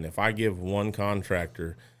talk, and if I give one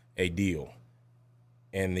contractor a deal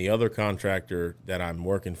and the other contractor that I'm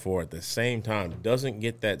working for at the same time doesn't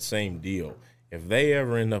get that same deal, if they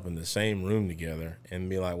ever end up in the same room together and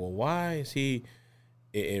be like, well, why is he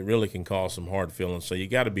 – it really can cause some hard feelings. So you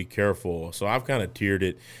got to be careful. So I've kind of tiered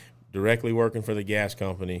it. Directly working for the gas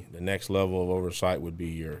company, the next level of oversight would be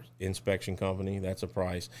your inspection company. That's a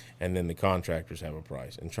price. And then the contractors have a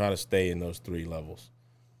price. And try to stay in those three levels.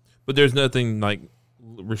 But there's nothing like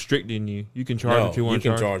restricting you. You can charge what you want to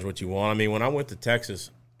charge. You can charge what you want. I mean, when I went to Texas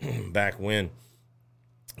back when,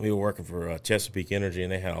 we were working for Chesapeake Energy,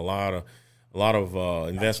 and they had a lot of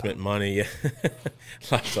investment money.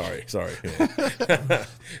 Sorry. Sorry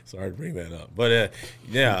to bring that up. But,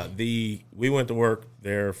 we went to work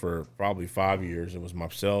there for probably 5 years. It was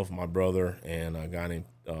myself, my brother, and a guy named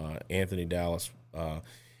Anthony Dallas.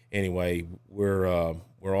 Anyway, we're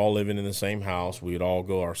all living in the same house. We'd all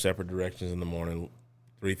go our separate directions in the morning,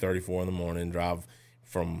 3:30, 4 in the morning, drive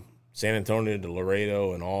from San Antonio to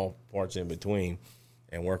Laredo and all parts in between,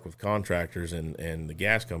 and work with contractors and the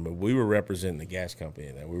gas company. We were representing the gas company,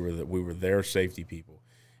 and we were their safety people.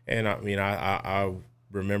 And I mean, I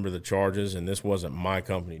remember the charges, and this wasn't my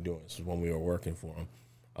company doing this. This is when we were working for them.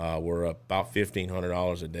 We're about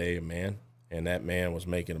 $1,500 a day a man, and that man was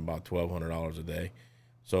making about $1,200 a day.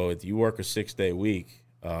 So if you work a 6-day week,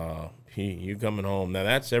 you coming home. Now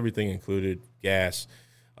that's everything included: gas,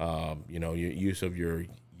 your use of your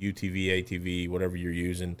UTV, ATV, whatever you're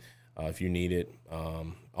using. If you need it,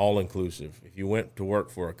 all inclusive. If you went to work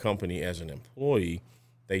for a company as an employee,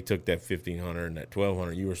 they took that $1,500 and that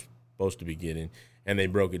 $1,200 you were supposed to be getting, and they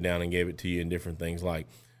broke it down and gave it to you in different things like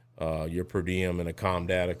your per diem and a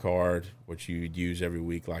ComData card, which you'd use every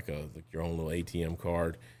week like your own little ATM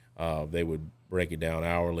card. They would break it down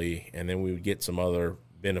hourly, and then we would get some other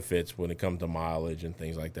benefits when it comes to mileage and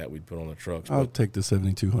things like that we'd put on the trucks. I'll take the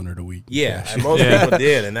 $7,200 a week. Yeah, and most people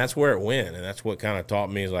did, and that's where it went, and that's what kind of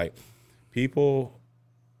taught me is like people,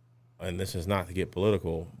 and this is not to get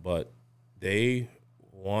political, but they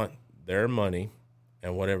want their money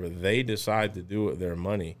and whatever they decide to do with their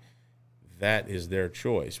money, that is their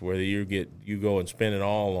choice. Whether you go and spend it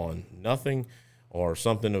all on nothing or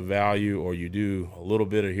something of value, or you do a little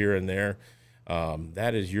bit of here and there,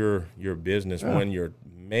 that is your business. When you're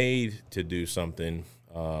made to do something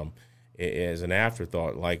as an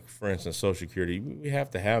afterthought, like for instance Social Security, we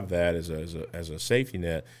have to have that as a safety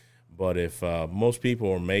net. But if most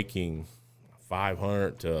people are making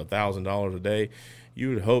 $500 to $1,000 a day, you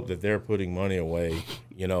would hope that they're putting money away,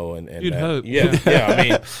 and You'd hope.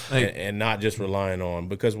 yeah, I mean, and not just relying on,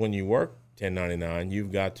 because when you work 1099,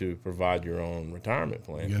 you've got to provide your own retirement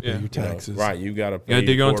plan. You got to pay your taxes. Right, you got to pay gotta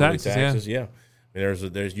do your own quarterly taxes, Yeah, there's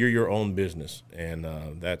you're your own business, and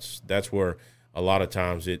that's where a lot of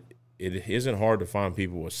times it isn't hard to find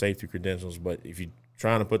people with safety credentials. But if you're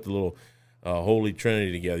trying to put the little holy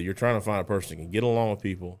trinity together, you're trying to find a person that can get along with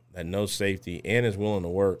people, that knows safety, and is willing to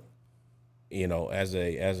work, as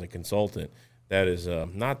a consultant. That is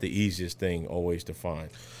not the easiest thing always to find.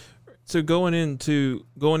 So going into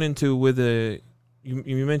with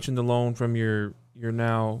you mentioned the loan from your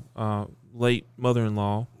now late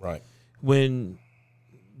mother-in-law. Right.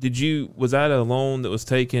 Was that a loan that was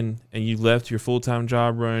taken and you left your full-time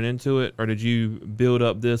job running into it, or did you build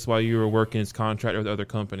up this while you were working as contractor with other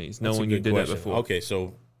companies, knowing you did that before? Okay,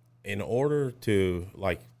 so in order to,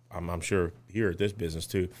 like, I'm sure here at this business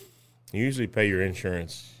too, you usually pay your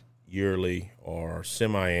insurance yearly or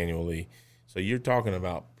semi-annually. So you're talking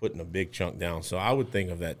about putting a big chunk down. So I would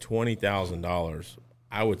think of that $20,000,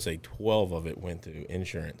 I would say 12 of it went to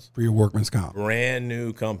insurance. For your workman's comp. Brand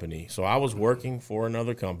new company. So I was working for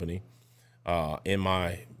another company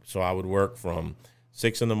so I would work from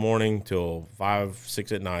 6 in the morning till 5,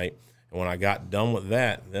 6 at night. And when I got done with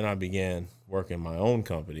that, then I began working my own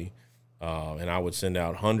company. And I would send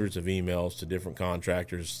out hundreds of emails to different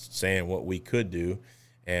contractors saying what we could do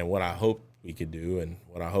and what I hoped we could do, and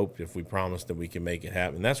what I hoped if we promised that we can make it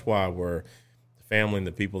happen. That's why we're the family and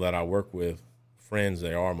the people that I work with, friends,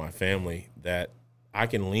 they are my family, that I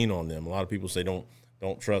can lean on them. A lot of people say don't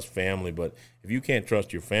trust family, but if you can't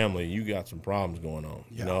trust your family, you got some problems going on.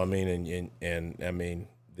 Yeah. You know what I mean? And I mean,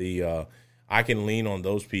 I can lean on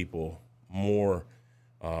those people more,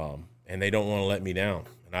 and they don't want to let me down,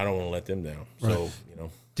 and I don't want to let them down. Right. So,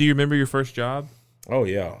 Do you remember your first job? Oh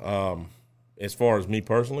yeah. As far as me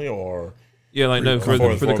personally, or yeah, like no, for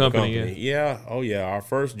the company. Yeah. Oh yeah. Our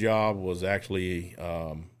first job was actually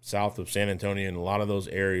south of San Antonio, and a lot of those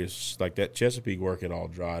areas like that Chesapeake work had all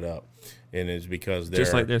dried up, and it's because they're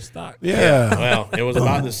just like their stock. Yeah. Well, it was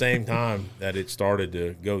about the same time that it started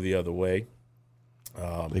to go the other way.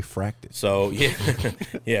 They fracked it. So yeah,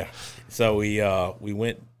 yeah. So we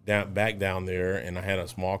went back down there, and I had a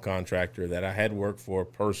small contractor that I had worked for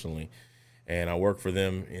personally. And I worked for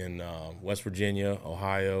them in West Virginia,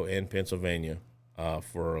 Ohio, and Pennsylvania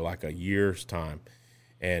for like a year's time.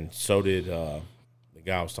 And so did the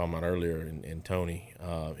guy I was talking about earlier, and Tony.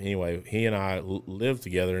 Anyway, he and I lived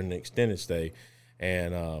together in an extended stay.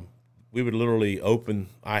 And we would literally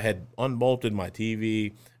I had unbolted my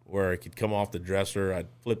TV where it could come off the dresser. I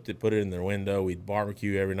flipped it, put it in their window. We'd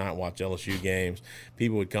barbecue every night, watch LSU games.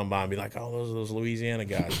 People would come by and be like, "Oh, those are those Louisiana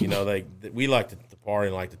guys." We like to party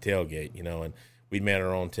and like to tailgate, and we made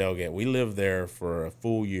our own tailgate. We lived there for a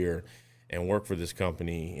full year and worked for this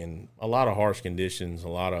company in a lot of harsh conditions, a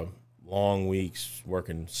lot of long weeks,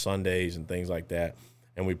 working Sundays and things like that.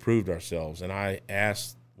 And we proved ourselves. And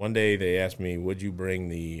one day they asked me, "Would you bring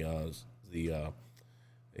the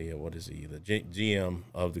GM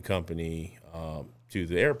of the company to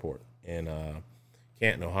the airport in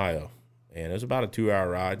Canton, Ohio?" And it was about a 2-hour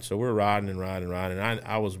ride. So we're riding. And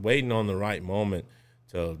I was waiting on the right moment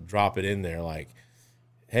to drop it in there, like,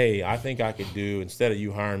 "Hey, I think I could do, instead of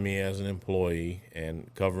you hiring me as an employee and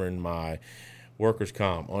covering my workers'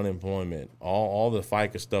 comp, unemployment, all the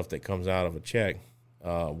FICA stuff that comes out of a check,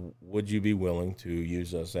 would you be willing to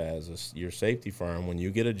use us as your safety firm? When you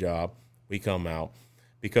get a job, we come out."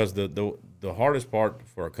 Because the hardest part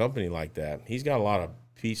for a company like that, he's got a lot of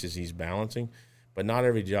pieces he's balancing, but not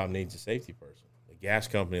every job needs a safety person. The gas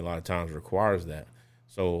company a lot of times requires that.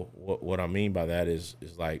 So what I mean by that is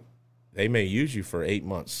like, they may use you for 8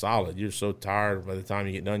 months solid. You're so tired by the time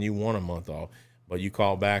you get done, you want a month off. But you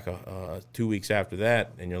call back 2 weeks after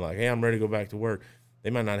that, and you're like, "Hey, I'm ready to go back to work."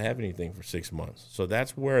 They might not have anything for 6 months. So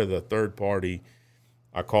that's where the third party,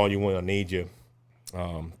 I call you when I need you,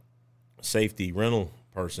 safety rental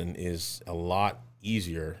person is a lot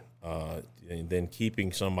easier than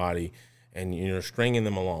keeping somebody and stringing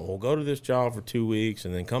them along. We'll go to this job for 2 weeks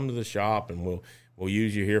and then come to the shop, and we'll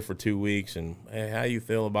use you here for 2 weeks, and hey, how you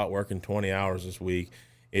feel about working 20 hours this week?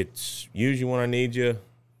 It's use you when I need you,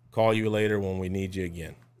 call you later when we need you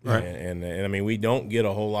again. Right. And I mean, we don't get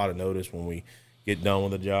a whole lot of notice when we get done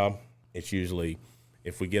with a job. It's usually,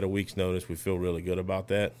 if we get a week's notice, we feel really good about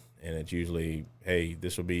that. And it's usually, hey,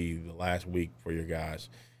 this will be the last week for your guys.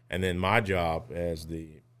 And then my job as the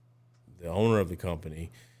owner of the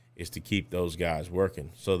company is to keep those guys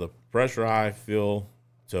working. So the pressure I feel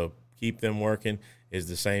to keep them working is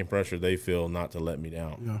the same pressure they feel not to let me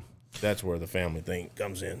down. Yeah. That's where the family thing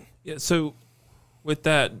comes in. Yeah. So with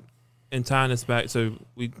that, and tying us back, so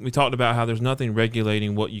we talked about how there's nothing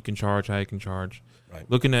regulating what you can charge, how you can charge. Right.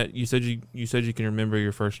 Looking at, you said you can remember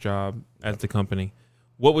your first job at the company.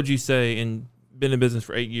 What would you say, and been in business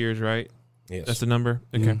for 8 years, right? Yes. That's the number?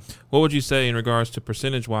 Okay. Mm-hmm. What would you say in regards to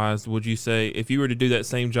percentage-wise? Would you say if you were to do that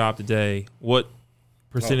same job today, what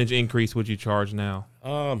percentage increase would you charge now?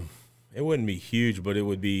 It wouldn't be huge, but it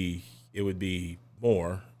would be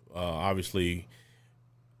more. Obviously,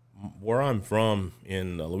 where I'm from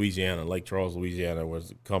in Louisiana, Lake Charles, Louisiana, where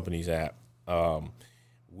the company's at,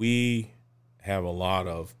 we have a lot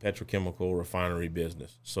of petrochemical refinery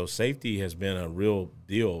business. So safety has been a real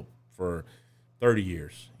deal for 30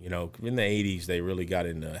 years. You know, in the 80s, they really got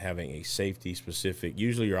into having a safety-specific.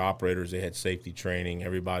 Usually your operators, they had safety training.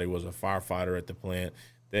 Everybody was a firefighter at the plant.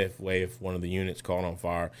 That way, if one of the units caught on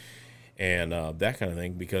fire, and that kind of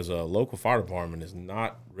thing, because a local fire department is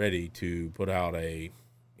not ready to put out a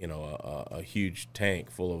huge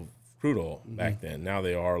tank full of crude oil back then. Now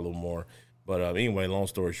they are a little more. But anyway, long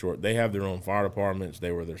story short, they have their own fire departments.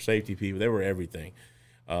 They were their safety people. They were everything.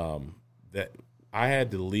 That I had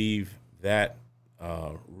to leave that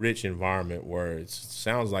rich environment where it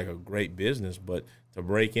sounds like a great business, but to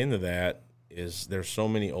break into that there's so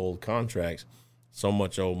many old contracts, so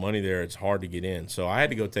much old money there, it's hard to get in. So I had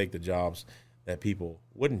to go take the jobs that people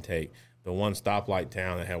wouldn't take. The one stoplight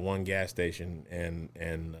town that had one gas station, and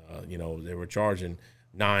they were charging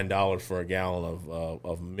 $9 for a gallon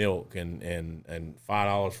of milk and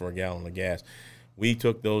 $5 for a gallon of gas. We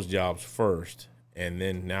took those jobs first, and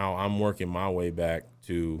then now I'm working my way back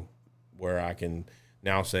to where I can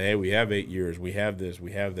now say, hey, we have 8 years, we have this,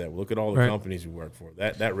 we have that. Look at all the companies we work for.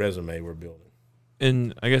 That resume we're building.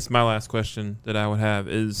 And I guess my last question that I would have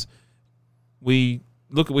is, we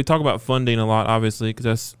talk about funding a lot, obviously, because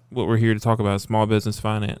that's what we're here to talk about, small business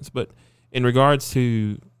finance. But in regards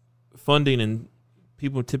to funding, and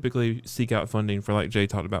people typically seek out funding for, like Jay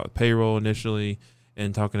talked about, with payroll initially,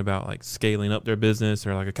 and talking about like scaling up their business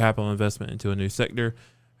or like a capital investment into a new sector.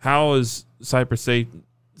 How is Cypress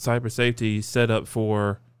Safety set up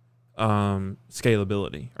for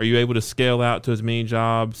scalability? Are you able to scale out to as many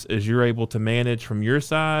jobs as you're able to manage from your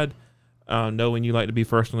side, knowing you like to be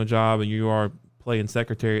first on the job and you are playing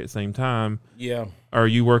secretary at the same time? Yeah. Are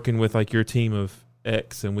you working with like your team of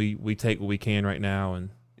X and we take what we can right now? And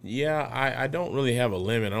yeah, I don't really have a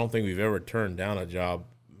limit. I don't think we've ever turned down a job.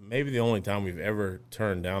 Maybe the only time we've ever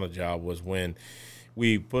turned down a job was when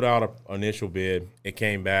we put out an initial bid. It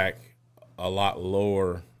came back a lot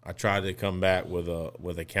lower. I tried to come back with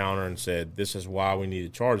a counter and said, this is why we need to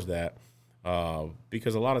charge that.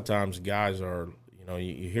 Because a lot of times guys are,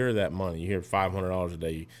 you hear that money, you hear $500 a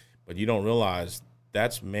day, but you don't realize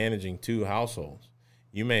that's managing 2 households.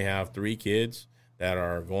 You may have 3 kids that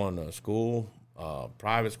are going to school,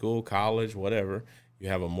 private school, college, whatever. You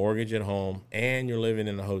have a mortgage at home, and you're living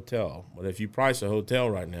in a hotel. But if you price a hotel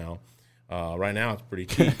right now it's pretty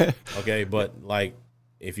cheap. Okay, but like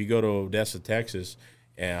if you go to Odessa, Texas,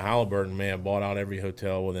 and Halliburton may have bought out every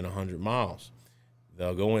hotel within 100 miles.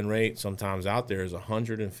 The going rate sometimes out there is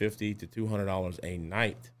 $150 to $200 a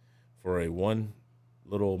night for a one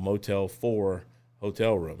little Motel 4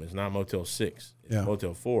 hotel room. It's not Motel 6. It's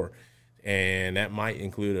Motel 4. And that might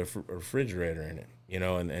include a refrigerator in it,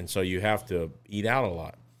 and so you have to eat out a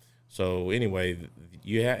lot. So anyway,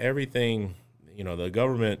 you have everything, the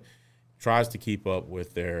government tries to keep up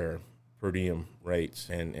with their per diem rates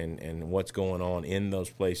and what's going on in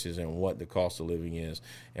those places and what the cost of living is.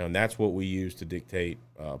 And that's what we use to dictate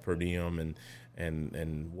per diem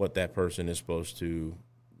and what that person is supposed to,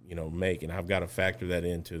 make. And I've got to factor that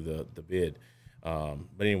into the bid. But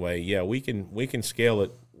anyway, yeah, we can scale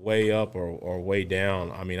it way up or way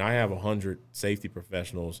down. I mean, I have 100 safety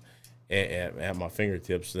professionals at my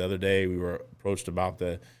fingertips. The other day we were approached about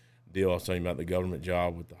the deal I was telling you about, the government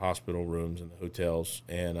job with the hospital rooms and the hotels.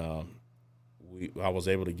 And I was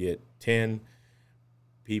able to get 10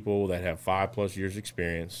 people that have 5+ years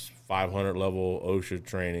experience, 500 level OSHA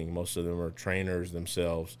training. Most of them are trainers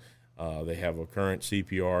themselves. They have a current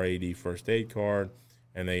CPR AD first aid card,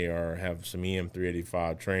 and they have some EM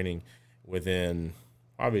 385 training within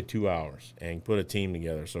probably 2 hours, and put a team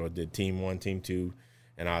together. So I did team 1, team 2,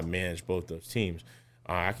 and I managed both those teams.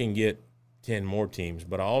 I can get 10 more teams,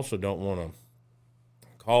 but I also don't want to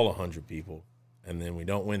call 100 people and then we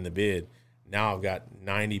don't win the bid. Now I've got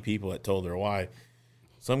 90 people that told their wife,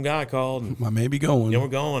 some guy called. I may be going. Yeah, we're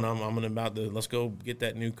going. I'm about to, let's go get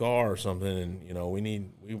that new car or something. And, you know,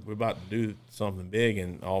 we're about to do something big,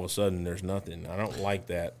 and all of a sudden there's nothing. I don't like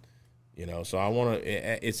that, you know, so I want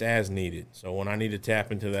to, it's as needed. So when I need to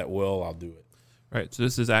tap into that well, I'll do it. Right. So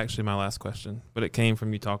this is actually my last question, but it came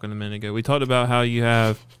from you talking a minute ago. We talked about how you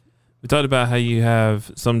have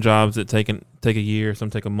some jobs that take a year, some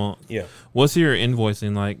take a month. Yeah. What's your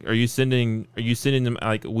invoicing like? Are you sending them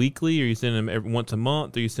like weekly? Are you sending them once a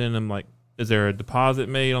month? Are you sending them like, is there a deposit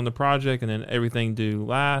made on the project and then everything due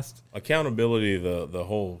last? Accountability, the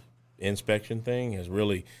whole inspection thing has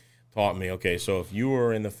really taught me, okay, so if you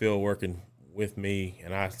were in the field working with me,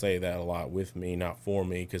 and I say that a lot, with me, not for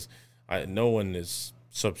me, because no one is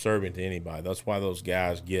subservient to anybody. That's why those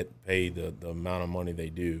guys get paid the amount of money they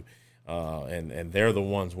do. And they're the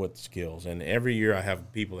ones with the skills. And every year I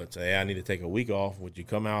have people that say, hey, I need to take a week off. Would you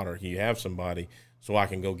come out, or can you have somebody so I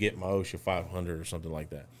can go get my OSHA 500 or something like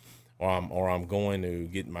that? Or I'm going to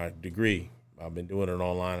get my degree. I've been doing it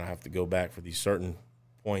online. I have to go back for these certain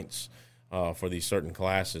points for these certain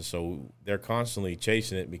classes. So they're constantly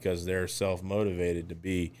chasing it because they're self-motivated to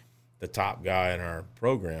be the top guy in our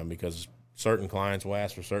program, because certain clients will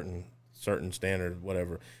ask for certain standard,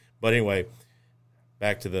 whatever. But anyway,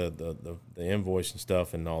 back to the invoice and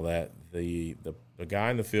stuff and all that, the guy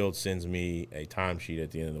in the field sends me a timesheet at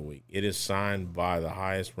the end of the week. It is signed by the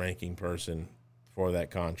highest ranking person for that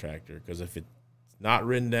contractor, because if it's not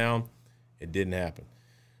written down, it didn't happen.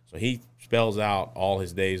 So he spells out all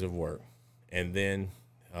his days of work, and then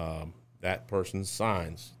that person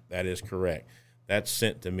signs. That is correct. That's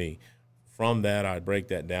sent to me. From that, I break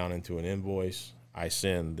that down into an invoice. I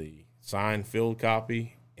send the signed filled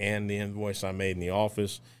copy and the invoice I made in the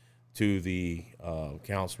office to the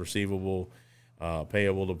accounts receivable,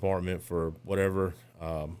 payable department for whatever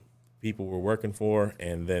people we're working for,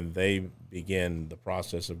 and then they begin the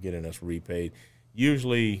process of getting us repaid.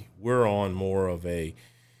 Usually we're on more of a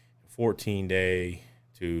 14-day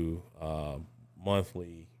to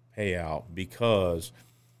monthly payout, because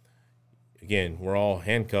again, we're all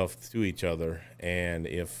handcuffed to each other, and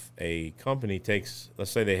if a company takes, let's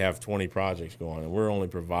say they have 20 projects going, and we're only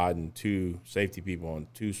providing 2 safety people on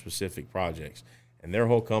 2 specific projects, and their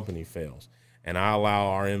whole company fails, and I allow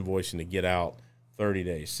our invoicing to get out 30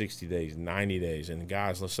 days, 60 days, 90 days, and the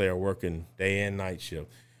guys, let's say, are working day and night shift,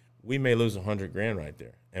 we may lose $100,000 right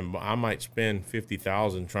there, and I might spend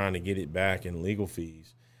 $50,000 trying to get it back in legal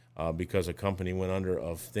fees. Because a company went under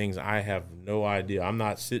of things I have no idea. I'm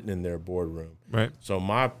not sitting in their boardroom. Right. So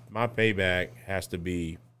my payback has to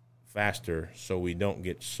be faster so we don't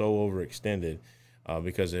get so overextended.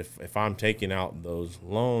 Because if I'm taking out those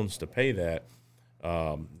loans to pay that,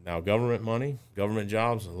 now government money, government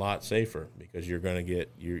jobs, a lot safer, because you're going to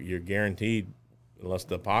get, you're guaranteed, unless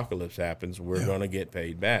the apocalypse happens, we're going to get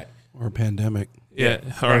paid back. Or a pandemic. Yeah.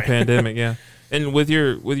 Or a pandemic. Yeah. And with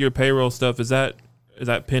your payroll stuff, is that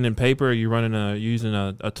pen and paper? Are you using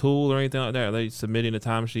a tool or anything like that? Are they submitting a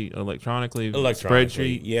timesheet electronically?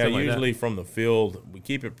 Spreadsheet? Yeah, usually from the field. We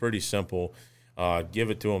keep it pretty simple. Give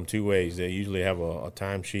it to them 2 ways. They usually have a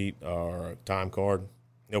timesheet or a time card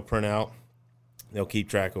they'll print out. They'll keep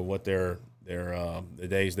track of what the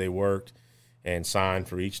days they worked and sign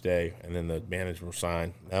for each day, and then the manager will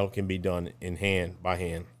sign. That can be done by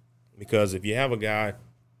hand. Because if you have a guy,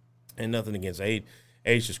 and nothing against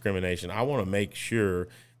age discrimination, I want to make sure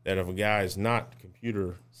that if a guy is not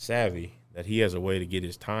computer savvy, that he has a way to get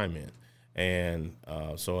his time in. And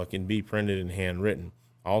so it can be printed and handwritten.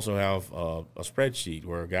 I also have a spreadsheet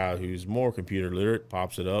where a guy who's more computer literate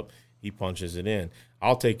pops it up, he punches it in.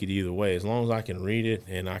 I'll take it either way. As long as I can read it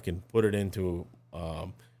and I can put it into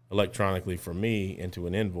electronically for me into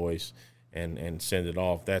an invoice and send it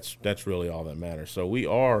off, that's really all that matters. So we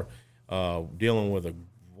are dealing with a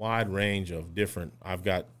wide range of different. I've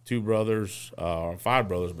got 2 brothers, or 5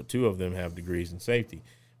 brothers, but 2 of them have degrees in safety.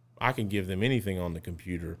 I can give them anything on the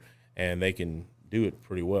computer, and they can do it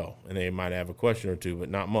pretty well. And they might have a question or 2, but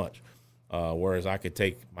not much. Whereas I could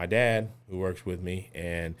take my dad, who works with me,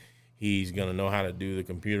 and he's going to know how to do the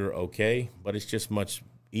computer okay, but it's just much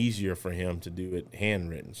easier for him to do it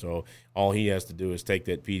handwritten. So all he has to do is take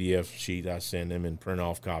that PDF sheet I send him and print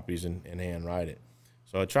off copies and handwrite it.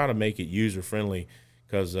 So I try to make it user-friendly,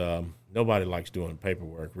 because nobody likes doing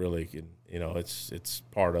paperwork, really. You know, it's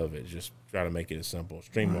part of it. Just try to make it as simple,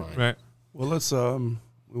 streamlined. Right. Well,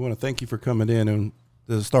 we want to thank you for coming in. And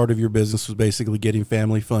the start of your business was basically getting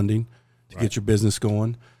family funding to get your business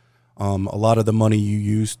going. A lot of the money you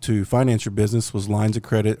used to finance your business was lines of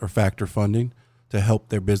credit or factor funding to help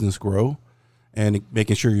their business grow, and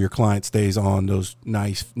making sure your client stays on those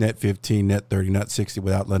nice net 15, net 30, net 60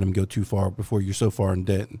 without letting them go too far before you're so far in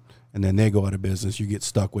debt. And then they go out of business, you get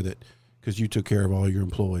stuck with it because you took care of all your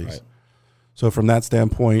employees. Right. So from that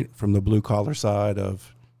standpoint, from the blue collar side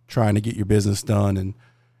of trying to get your business done and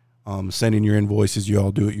sending your invoices, you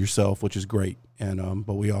all do it yourself, which is great. And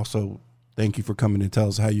but we also thank you for coming to tell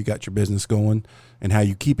us how you got your business going and how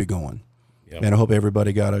you keep it going. Yep. And I hope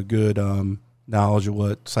everybody got a good knowledge of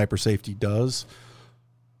what Cypress Safety does.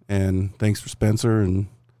 And thanks for Spencer and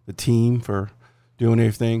the team for doing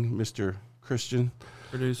everything. Mr. Christian.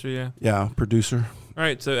 Producer, yeah. Yeah, producer. All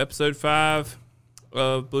right, so episode 5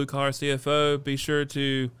 of Blue Collar CFO. Be sure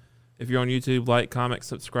to, if you're on YouTube, like, comment,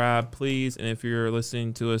 subscribe, please. And if you're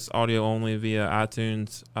listening to us audio only via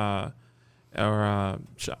iTunes or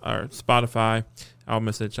Spotify, I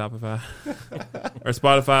almost said Shopify, or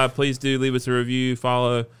Spotify, please do leave us a review,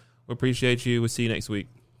 follow. We appreciate you. We'll see you next week.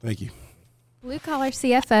 Thank you. Blue Collar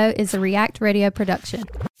CFO is a React Radio production.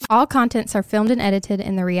 All contents are filmed and edited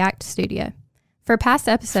in the React studio. For past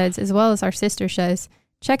episodes, as well as our sister shows,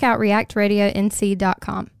 check out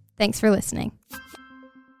reactradionc.com. Thanks for listening.